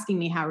are asking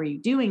me, how are you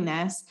doing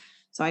this?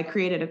 So I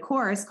created a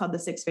course called the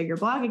 6-Figure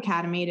Blog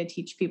Academy to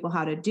teach people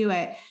how to do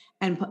it,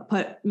 and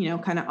put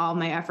kind of all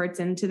my efforts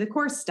into the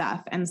course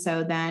stuff. And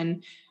so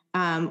then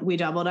we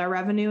doubled our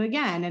revenue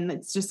again. And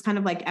it's just kind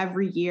of like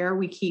every year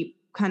we keep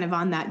kind of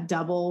on that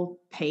double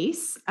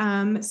pace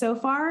so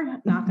far,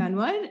 knock on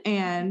wood.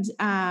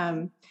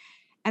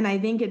 And I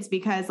think it's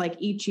because like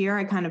each year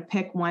I kind of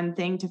pick one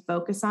thing to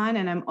focus on,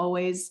 and I'm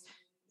always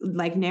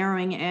like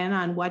narrowing in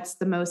on what's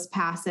the most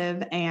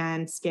passive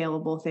and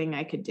scalable thing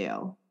I could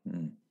do.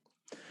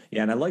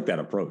 Yeah, and I like that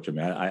approach. I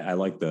mean, I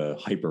like the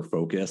hyper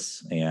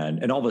focus,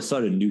 and all of a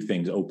sudden, new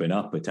things open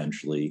up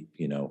potentially.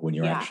 When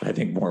you're actually, I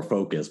think, more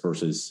focused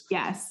versus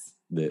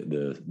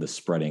the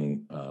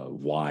spreading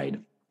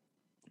wide.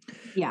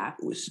 Yeah.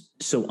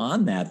 So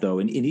on that though,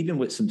 and even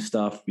with some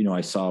stuff,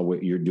 I saw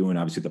what you're doing,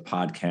 obviously the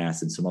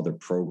podcast and some other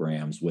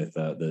programs with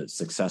the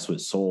Success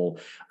with Soul.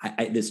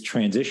 This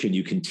transition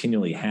you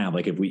continually have,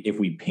 like if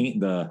we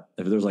paint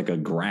if there's like a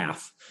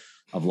graph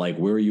of like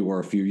where you were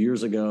a few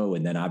years ago,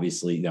 and then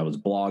obviously that was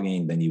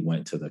blogging, then you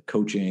went to the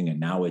coaching, and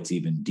now it's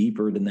even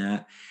deeper than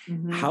that.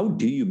 Mm-hmm. How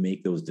do you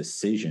make those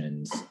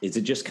decisions? Is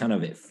it just kind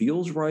of, it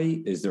feels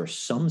right? Is there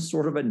some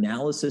sort of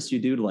analysis you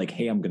do to like,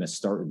 hey, I'm going to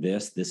start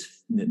this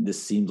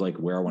seems like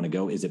where I want to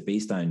go? Is it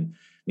based on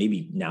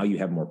maybe now you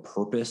have more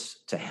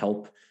purpose to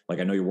help? Like,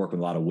 I know you're working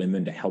with a lot of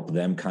women to help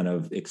them kind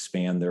of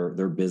expand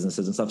their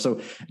businesses and stuff. So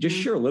just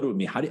share a little with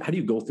me. How do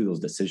you go through those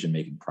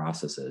decision-making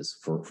processes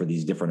for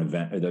these different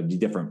the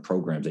different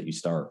programs that you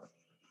start?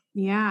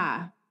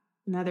 Yeah.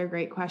 Another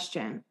great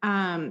question.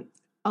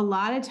 A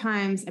lot of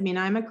times, I mean,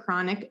 I'm a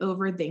chronic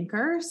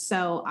overthinker,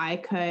 so I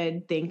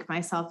could think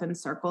myself in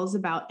circles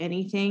about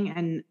anything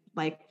and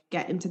like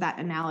get into that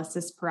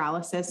analysis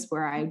paralysis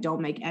where I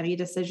don't make any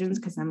decisions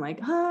because I'm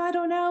like, I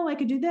don't know, I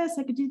could do this,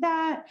 I could do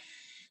that.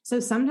 So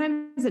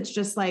sometimes it's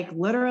just like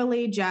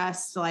literally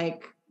just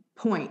like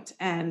point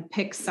and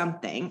pick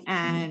something.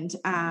 And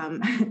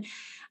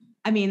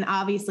I mean,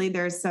 obviously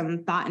there's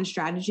some thought and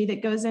strategy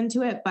that goes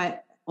into it,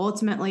 but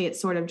ultimately it's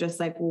sort of just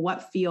like, well,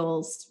 what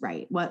feels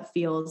right? What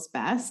feels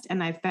best?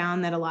 And I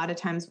found that a lot of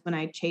times when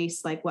I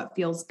chase like what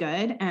feels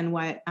good and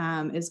what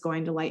is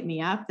going to light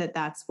me up,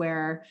 that's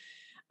where,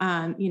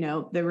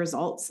 the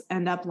results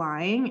end up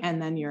lying,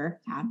 and then you're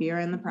happier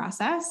in the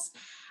process.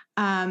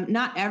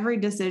 Not every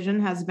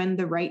decision has been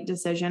the right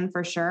decision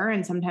for sure.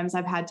 And sometimes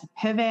I've had to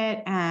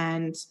pivot,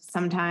 and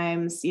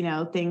sometimes,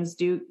 things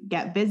do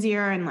get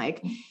busier, and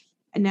like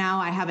now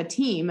I have a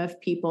team of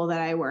people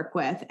that I work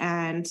with,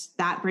 and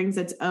that brings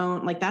its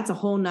own, like, that's a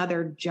whole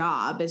nother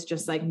job, is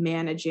just like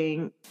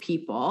managing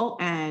people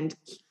and,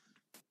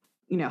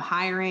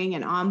 hiring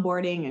and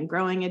onboarding and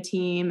growing a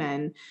team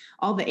and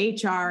all the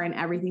HR and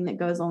everything that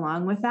goes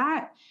along with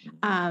that.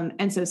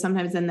 And so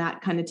sometimes then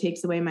that kind of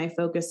takes away my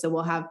focus. So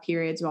we'll have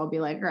periods where I'll be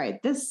like, all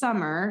right, this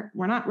summer,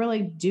 we're not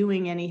really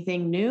doing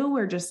anything new.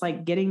 We're just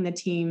like getting the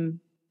team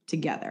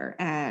together.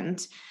 And,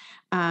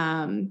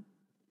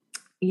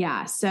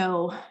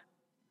 so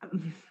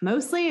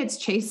mostly it's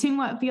chasing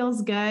what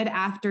feels good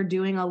after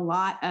doing a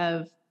lot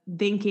of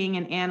thinking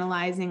and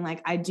analyzing.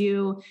 Like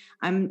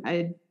I'm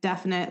a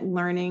definite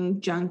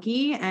learning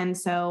junkie. And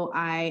so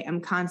I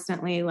am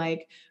constantly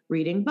like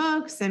reading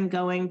books and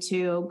going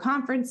to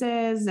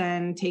conferences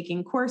and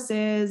taking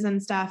courses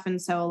and stuff.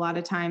 And so a lot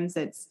of times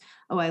it's,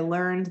 I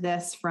learned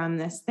this from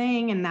this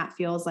thing, and that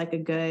feels like a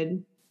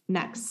good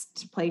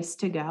next place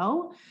to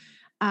go.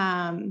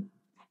 And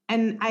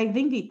I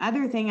think the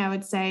other thing I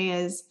would say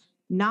is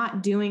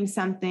not doing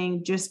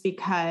something just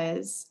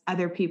because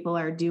other people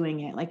are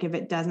doing it. Like if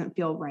it doesn't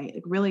feel right,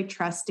 like really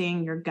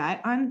trusting your gut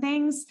on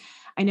things.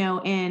 I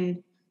know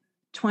in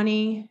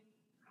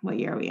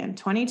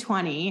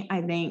 2020,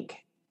 I think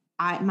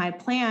my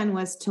plan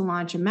was to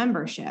launch a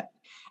membership.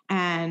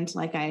 And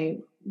like I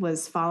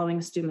was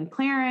following Stu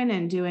McLaren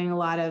and doing a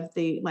lot of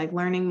the like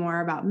learning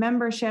more about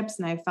memberships.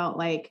 And I felt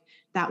like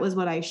that was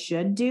what I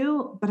should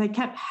do, but I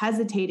kept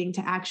hesitating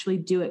to actually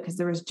do it because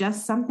there was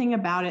just something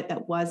about it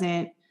that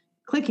wasn't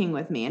clicking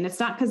with me. And it's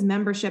not because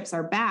memberships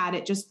are bad.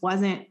 It just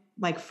wasn't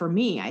like for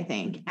me, I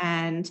think.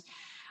 And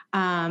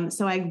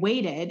so I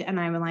waited, and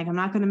I'm like, I'm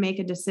not going to make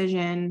a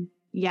decision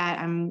yet.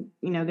 I'm,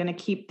 going to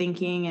keep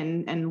thinking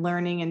and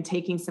learning and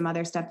taking some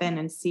other step in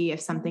and see if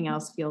something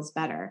else feels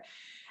better.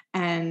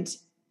 And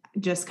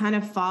just kind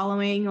of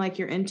following like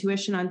your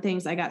intuition on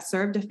things. I got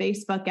served a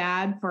Facebook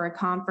ad for a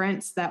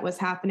conference that was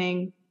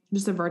happening,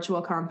 just a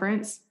virtual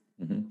conference.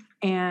 Mm-hmm.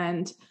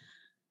 And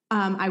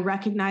I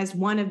recognized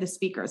one of the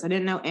speakers. I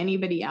didn't know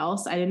anybody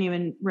else. I didn't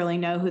even really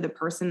know who the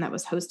person that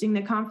was hosting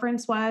the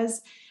conference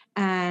was.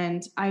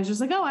 And I was just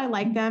like, I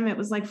like them. It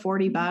was like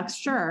 $40.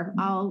 Sure.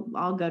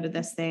 I'll go to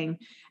this thing.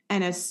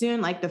 And as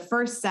soon, like the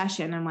first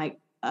session, I'm like,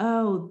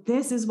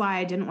 this is why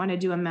I didn't want to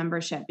do a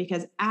membership,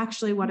 because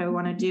actually what I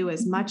want to do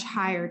is much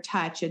higher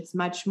touch. It's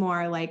much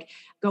more like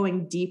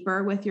going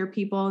deeper with your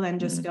people than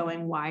just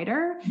going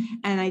wider.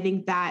 And I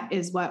think that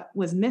is what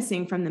was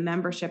missing from the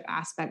membership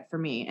aspect for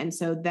me. And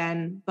so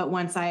then, but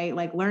once I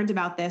like learned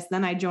about this,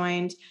 then I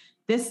joined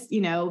this,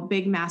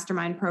 big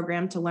mastermind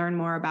program to learn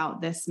more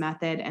about this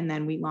method. And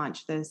then we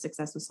launched the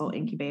Success with Soul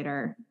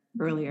Incubator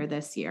earlier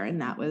this year.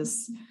 And that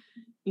was,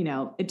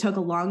 it took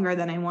longer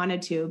than I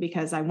wanted to,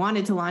 because I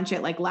wanted to launch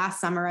it like last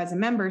summer as a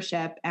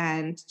membership,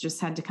 and just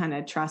had to kind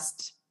of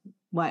trust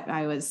what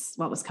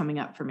was coming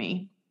up for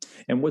me.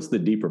 And what's the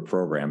deeper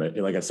program?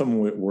 Like if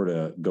someone were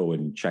to go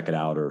and check it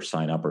out or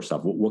sign up or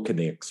stuff, what can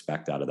they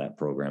expect out of that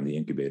program, the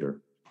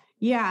incubator?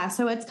 Yeah.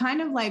 So it's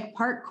kind of like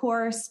part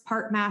course,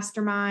 part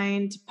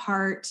mastermind,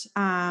 part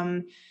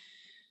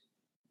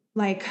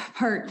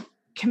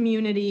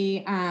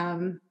community.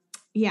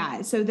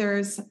 Yeah. So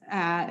there's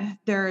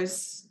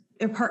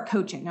a part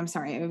coaching. I'm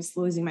sorry. I was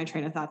losing my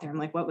train of thought there. I'm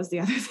like, what was the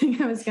other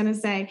thing I was going to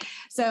say?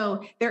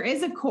 So there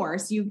is a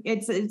course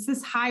it's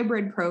this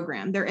hybrid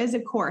program. There is a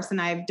course, and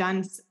I've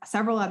done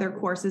several other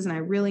courses and I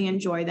really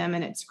enjoy them.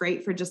 And it's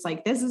great for just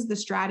like, this is the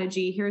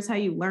strategy. Here's how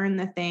you learn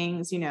the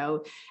things,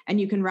 and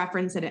you can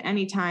reference it at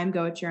any time,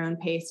 go at your own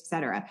pace, et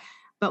cetera.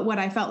 But what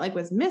I felt like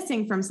was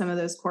missing from some of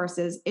those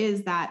courses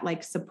is that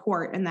like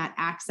support and that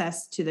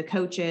access to the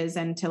coaches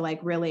and to like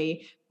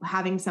really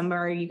having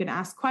somebody you can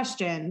ask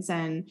questions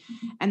and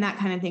that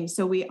kind of thing.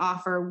 So we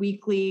offer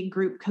weekly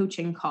group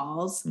coaching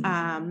calls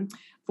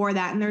for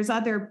that. And there's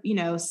other,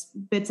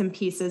 bits and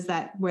pieces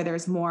where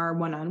there's more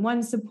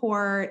one-on-one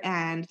support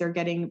and they're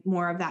getting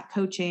more of that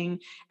coaching.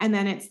 And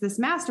then it's this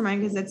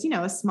mastermind because it's,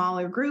 a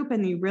smaller group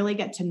and you really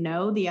get to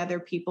know the other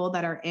people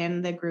that are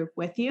in the group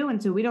with you.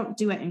 And so we don't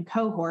do it in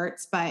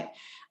cohorts, but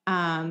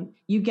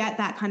you get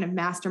that kind of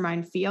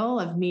mastermind feel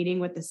of meeting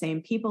with the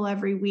same people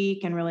every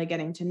week and really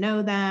getting to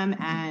know them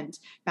and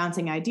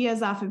bouncing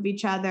ideas off of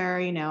each other,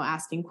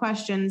 asking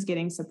questions,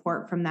 getting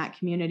support from that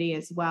community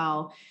as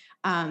well.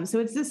 So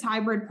it's this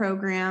hybrid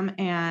program,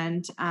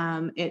 and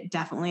it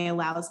definitely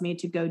allows me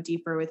to go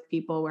deeper with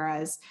people,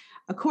 whereas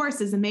a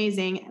course is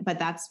amazing, but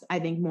that's, I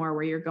think, more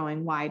where you're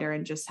going wider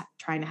and just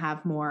trying to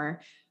have more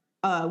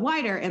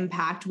wider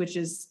impact, which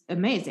is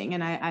amazing.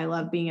 And I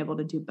love being able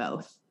to do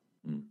both.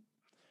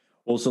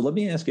 Well, so let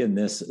me ask you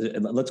this.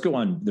 Let's go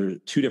on. There's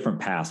two different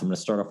paths. I'm going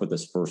to start off with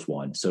this first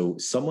one. So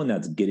someone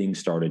that's getting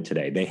started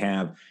today, they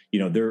have,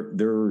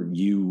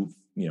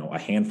 a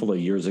handful of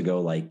years ago,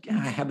 like, I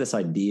have this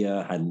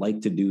idea. I'd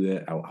like to do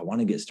it. I want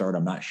to get started.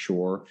 I'm not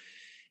sure.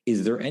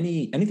 Is there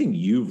anything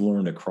you've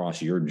learned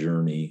across your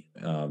journey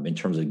in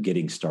terms of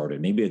getting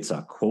started? Maybe it's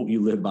a quote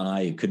you live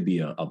by. It could be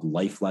a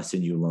life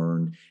lesson you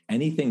learned.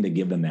 Anything to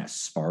give them that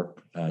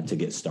spark to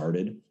get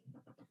started?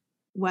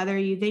 Whether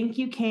you think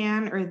you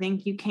can or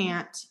think you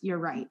can't, you're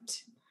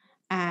right.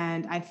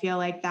 And I feel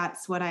like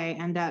that's what I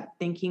end up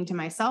thinking to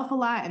myself a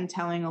lot and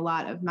telling a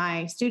lot of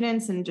my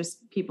students and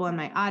just people in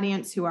my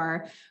audience who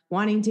are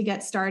wanting to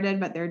get started,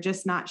 but they're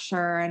just not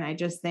sure. And I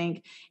just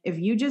think if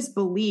you just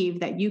believe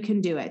that you can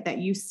do it, that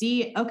you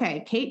see,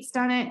 okay, Kate's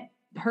done it,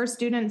 her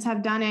students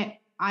have done it,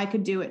 I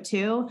could do it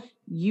too,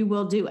 you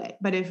will do it.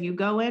 But if you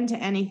go into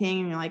anything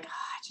and you're like,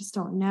 I just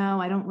don't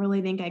know, I don't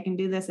really think I can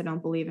do this, I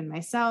don't believe in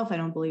myself, I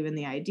don't believe in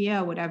the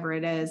idea, whatever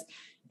it is,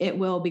 it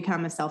will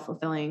become a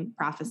self-fulfilling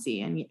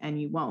prophecy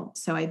and you won't.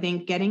 So I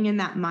think getting in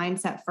that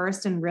mindset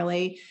first and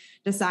really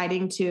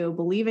deciding to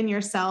believe in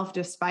yourself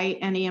despite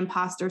any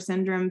imposter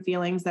syndrome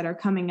feelings that are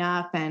coming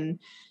up and,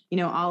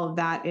 all of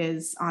that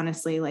is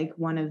honestly like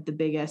one of the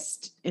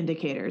biggest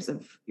indicators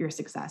of your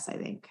success, I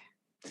think.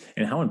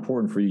 And how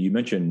important for you, you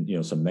mentioned,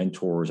 some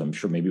mentors, I'm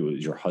sure maybe it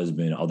was your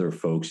husband, other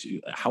folks,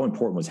 how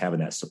important was having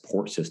that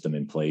support system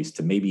in place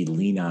to maybe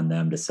lean on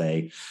them to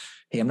say,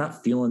 hey, I'm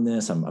not feeling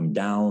this, I'm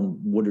down.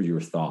 What are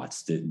your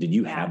thoughts? Did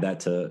you have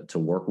that to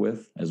work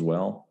with as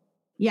well?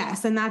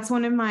 Yes. And that's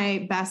one of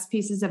my best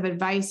pieces of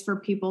advice for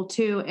people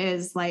too,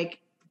 is like,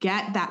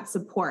 get that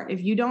support.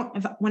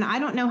 When I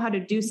don't know how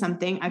to do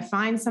something, I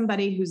find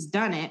somebody who's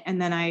done it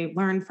and then I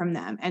learn from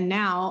them. And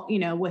now,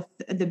 with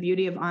the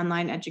beauty of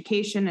online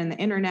education and the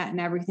internet and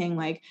everything,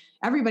 like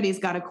everybody's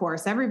got a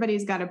course,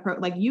 everybody's got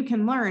like you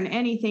can learn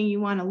anything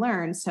you want to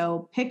learn.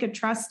 So pick a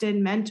trusted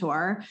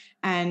mentor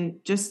and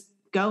just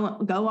go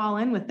all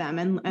in with them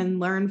and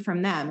learn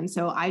from them. And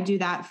so I do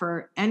that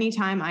for any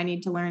time I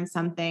need to learn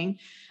something.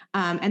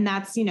 And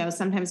that's,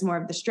 sometimes more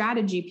of the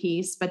strategy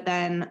piece, but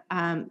then,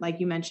 like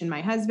you mentioned, my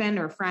husband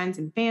or friends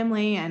and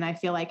family. And I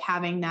feel like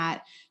having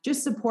that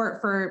just support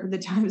for the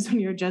times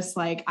when you're just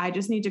like, I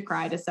just need to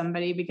cry to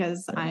somebody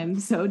because I'm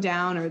so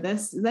down, or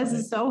this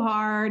is so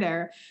hard,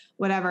 or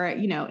whatever,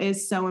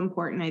 is so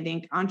important. I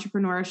think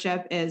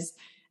entrepreneurship is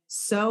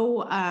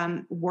so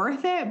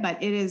worth it,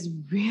 but it is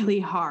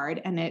really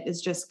hard. And it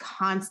is just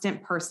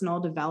constant personal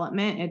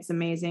development. It's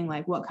amazing,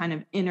 like what kind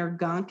of inner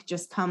gunk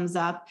just comes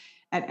up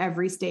at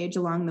every stage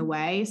along the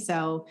way.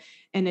 So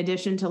in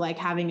addition to like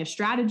having a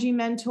strategy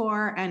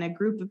mentor and a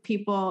group of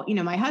people,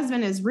 my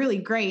husband is really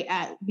great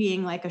at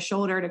being like a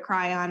shoulder to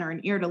cry on or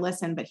an ear to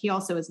listen, but he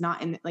also is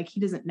not he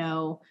doesn't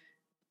know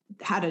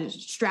how to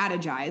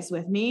strategize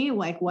with me,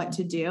 like what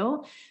to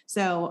do.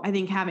 So I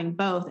think having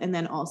both, and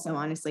then also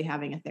honestly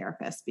having a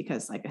therapist,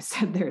 because like I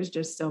said, there's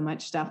just so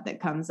much stuff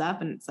that comes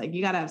up and it's like,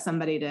 you got to have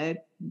somebody to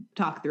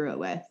talk through it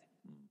with.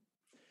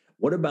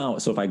 What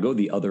about, so if I go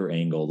the other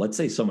angle, let's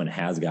say someone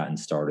has gotten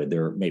started,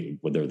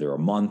 whether they're a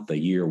month, a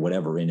year,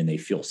 whatever in, and they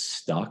feel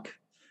stuck,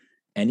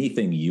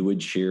 anything you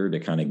would share to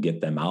kind of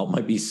get them out?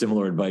 Might be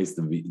similar advice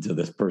to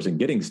this person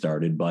getting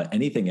started, but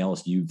anything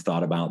else you've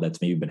thought about that's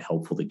maybe been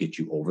helpful to get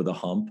you over the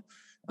hump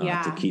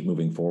to keep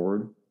moving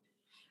forward?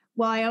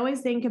 Well, I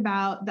always think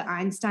about the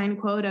Einstein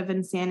quote of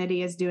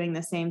insanity is doing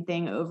the same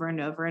thing over and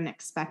over and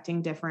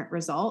expecting different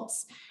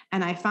results.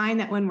 And I find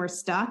that when we're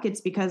stuck,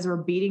 it's because we're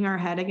beating our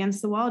head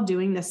against the wall,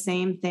 doing the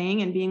same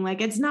thing and being like,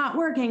 it's not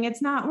working.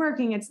 It's not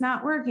working. It's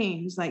not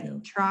working. It's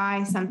like,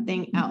 try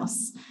something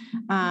else.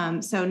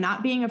 So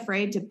not being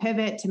afraid to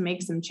pivot, to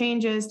make some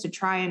changes, to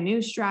try a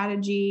new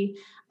strategy.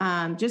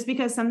 Just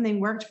because something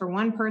worked for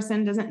one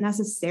person doesn't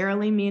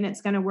necessarily mean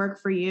it's going to work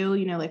for you.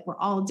 You know, like we're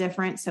all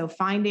different. So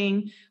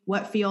finding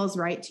what feels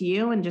right to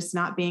you and just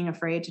not being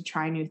afraid to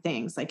try new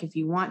things. Like if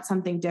you want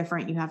something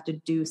different, you have to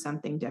do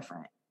something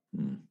different.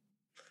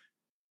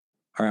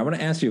 All right, I want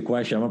to ask you a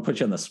question. I'm going to put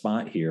you on the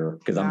spot here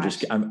because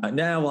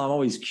I'm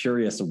always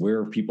curious of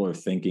where people are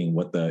thinking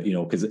what the,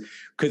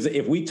 because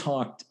if we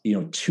talked,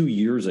 2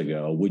 years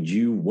ago,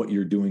 what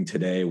you're doing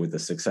today with the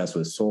Success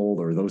with Soul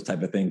or those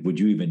type of things, would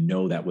you even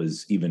know that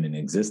was even in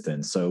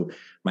existence? So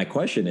my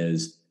question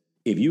is,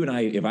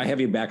 if I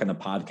have you back on the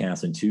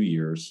podcast in 2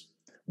 years,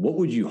 what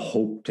would you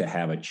hope to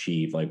have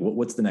achieved? Like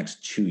what's the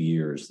next 2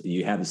 years?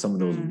 You have some of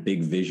those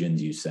big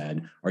visions you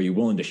said. Are you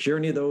willing to share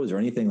any of those or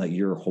anything that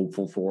you're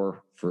hopeful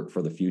for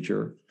the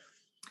future?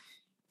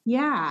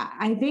 Yeah,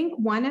 I think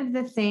one of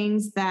the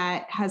things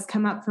that has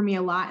come up for me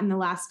a lot in the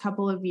last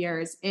couple of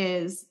years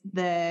is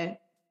the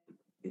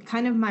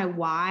kind of my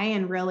why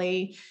and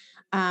really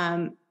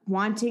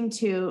wanting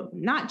to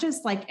not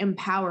just like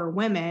empower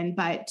women,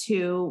 but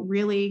to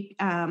really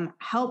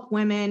help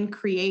women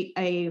create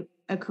a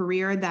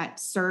career that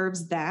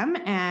serves them.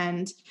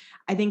 And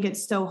I think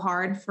it's so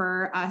hard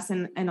for us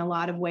in a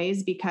lot of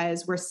ways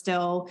because we're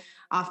still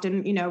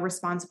often,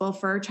 responsible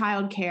for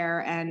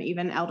childcare and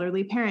even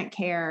elderly parent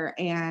care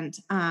and,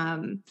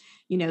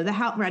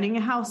 running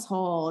a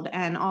household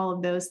and all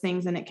of those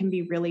things. And it can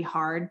be really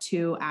hard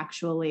to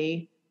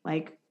actually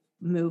like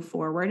move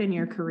forward in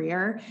your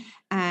career.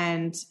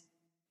 And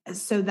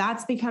so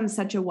that's become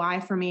such a why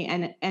for me.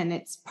 And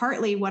it's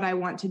partly what I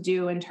want to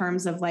do in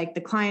terms of like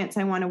the clients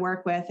I want to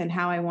work with and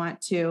how I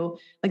want to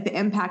like the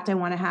impact I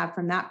want to have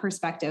from that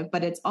perspective.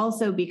 But it's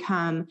also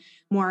become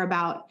more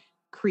about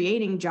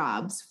creating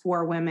jobs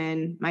for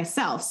women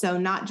myself. So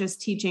not just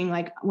teaching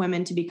like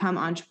women to become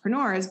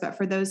entrepreneurs, but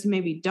for those who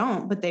maybe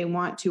don't, but they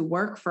want to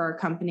work for a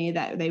company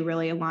that they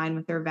really align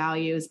with their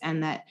values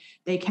and that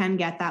they can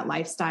get that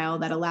lifestyle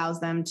that allows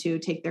them to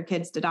take their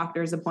kids to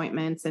doctor's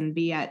appointments and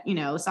be at,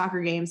 soccer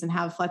games and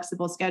have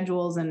flexible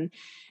schedules and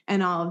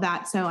all of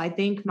that. So I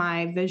think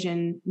my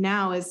vision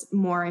now is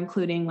more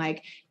including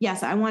like,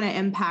 yes, I want to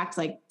impact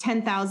like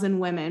 10,000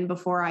 women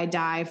before I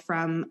die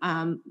from,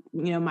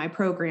 my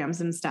programs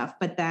and stuff.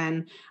 But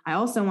then I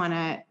also want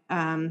to,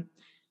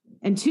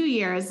 in 2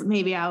 years,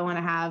 maybe I want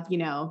to have,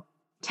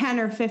 10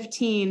 or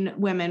 15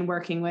 women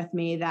working with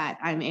me that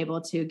I'm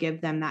able to give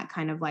them that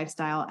kind of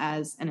lifestyle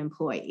as an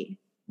employee.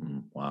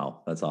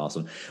 Wow. That's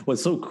awesome.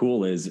 What's so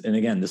cool is, and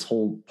again, this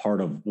whole part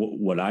of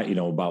what I,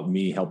 about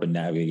me helping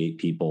navigate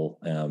people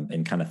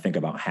and kind of think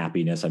about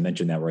happiness. I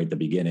mentioned that right at the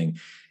beginning.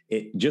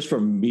 It just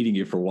from meeting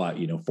you for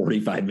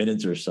 45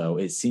 minutes or so,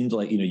 it seems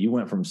like, you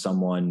went from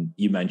someone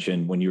you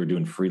mentioned when you were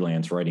doing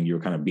freelance writing, you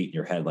were kind of beating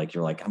your head. Like,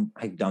 you're like,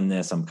 I've done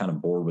this. I'm kind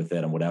of bored with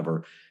it and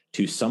whatever,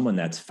 to someone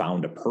that's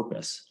found a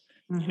purpose.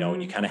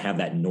 And you kind of have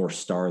that North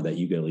Star that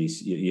you at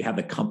least you have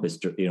the compass,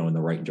 in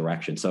the right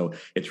direction. So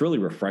it's really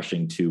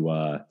refreshing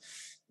to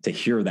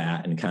hear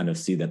that and kind of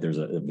see that there's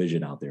a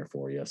vision out there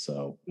for you.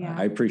 So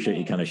I appreciate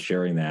you kind of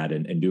sharing that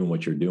and doing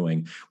what you're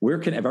doing.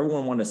 If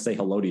everyone want to say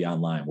hello to you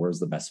online,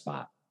 where's the best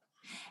spot?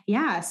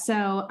 Yeah.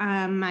 So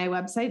my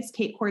website's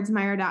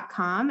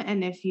katekordsmeyer.com.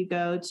 And if you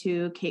go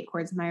to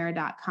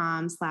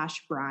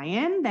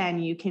katekordsmeyer.com/Brian, then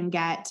you can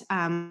get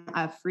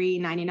a free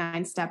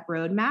 99-step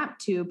roadmap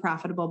to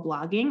profitable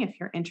blogging if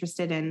you're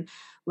interested in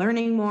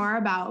learning more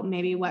about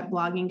maybe what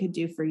blogging could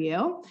do for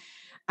you.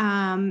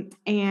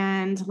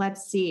 And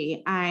let's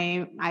see,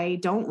 I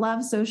don't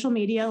love social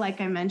media,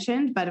 like I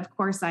mentioned, but of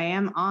course I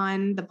am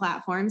on the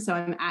platform. So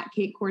I'm at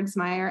Kate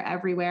Kordsmeyer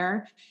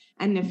everywhere.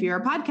 And if you're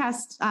a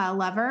podcast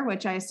lover,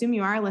 which I assume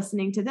you are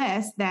listening to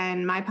this,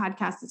 then my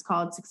podcast is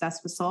called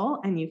Success with Soul,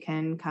 and you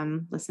can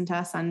come listen to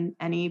us on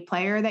any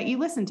player that you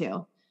listen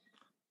to.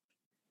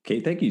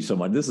 Kate, thank you so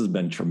much. This has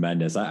been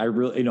tremendous. I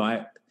really,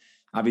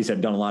 obviously I've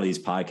done a lot of these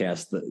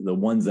podcasts. The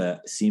ones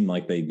that seem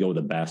like they go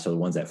the best are the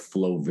ones that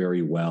flow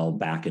very well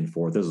back and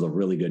forth. This is a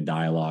really good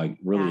dialogue,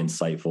 really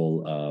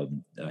insightful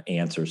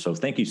answer. So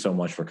thank you so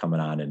much for coming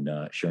on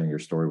and sharing your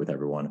story with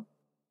everyone.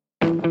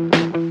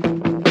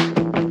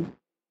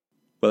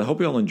 Well, I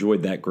hope you all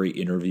enjoyed that great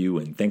interview,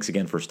 and thanks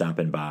again for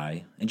stopping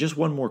by. And just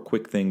one more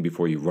quick thing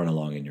before you run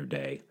along in your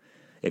day.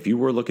 If you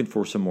were looking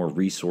for some more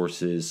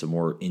resources, some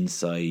more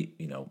insight,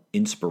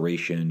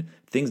 inspiration,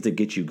 things that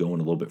get you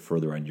going a little bit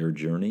further on your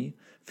journey,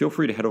 feel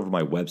free to head over to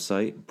my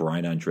website,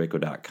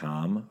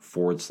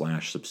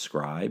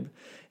 brianondraco.com/subscribe.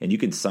 And you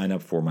can sign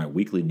up for my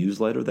weekly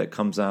newsletter that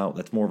comes out.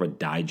 That's more of a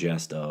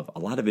digest of a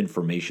lot of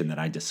information that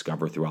I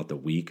discover throughout the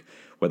week,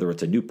 whether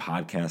it's a new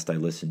podcast I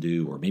listen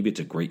to, or maybe it's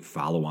a great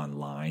follow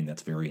online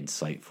that's very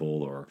insightful,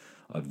 or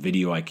a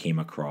video I came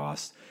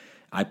across.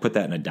 I put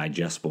that in a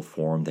digestible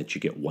form that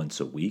you get once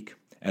a week,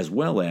 as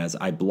well as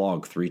I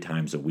blog 3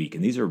 times a week.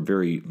 And these are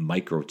very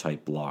micro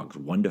type blogs,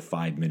 1 to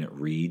 5 minute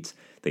reads.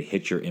 They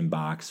hit your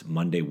inbox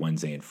Monday,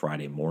 Wednesday, and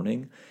Friday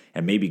morning,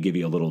 and maybe give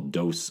you a little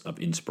dose of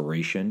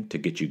inspiration to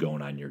get you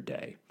going on your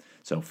day.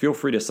 So feel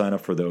free to sign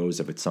up for those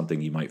if it's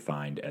something you might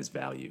find as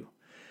value.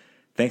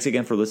 Thanks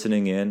again for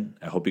listening in.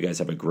 I hope you guys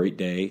have a great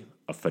day,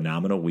 a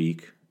phenomenal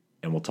week,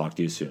 and we'll talk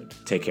to you soon.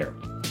 Take care.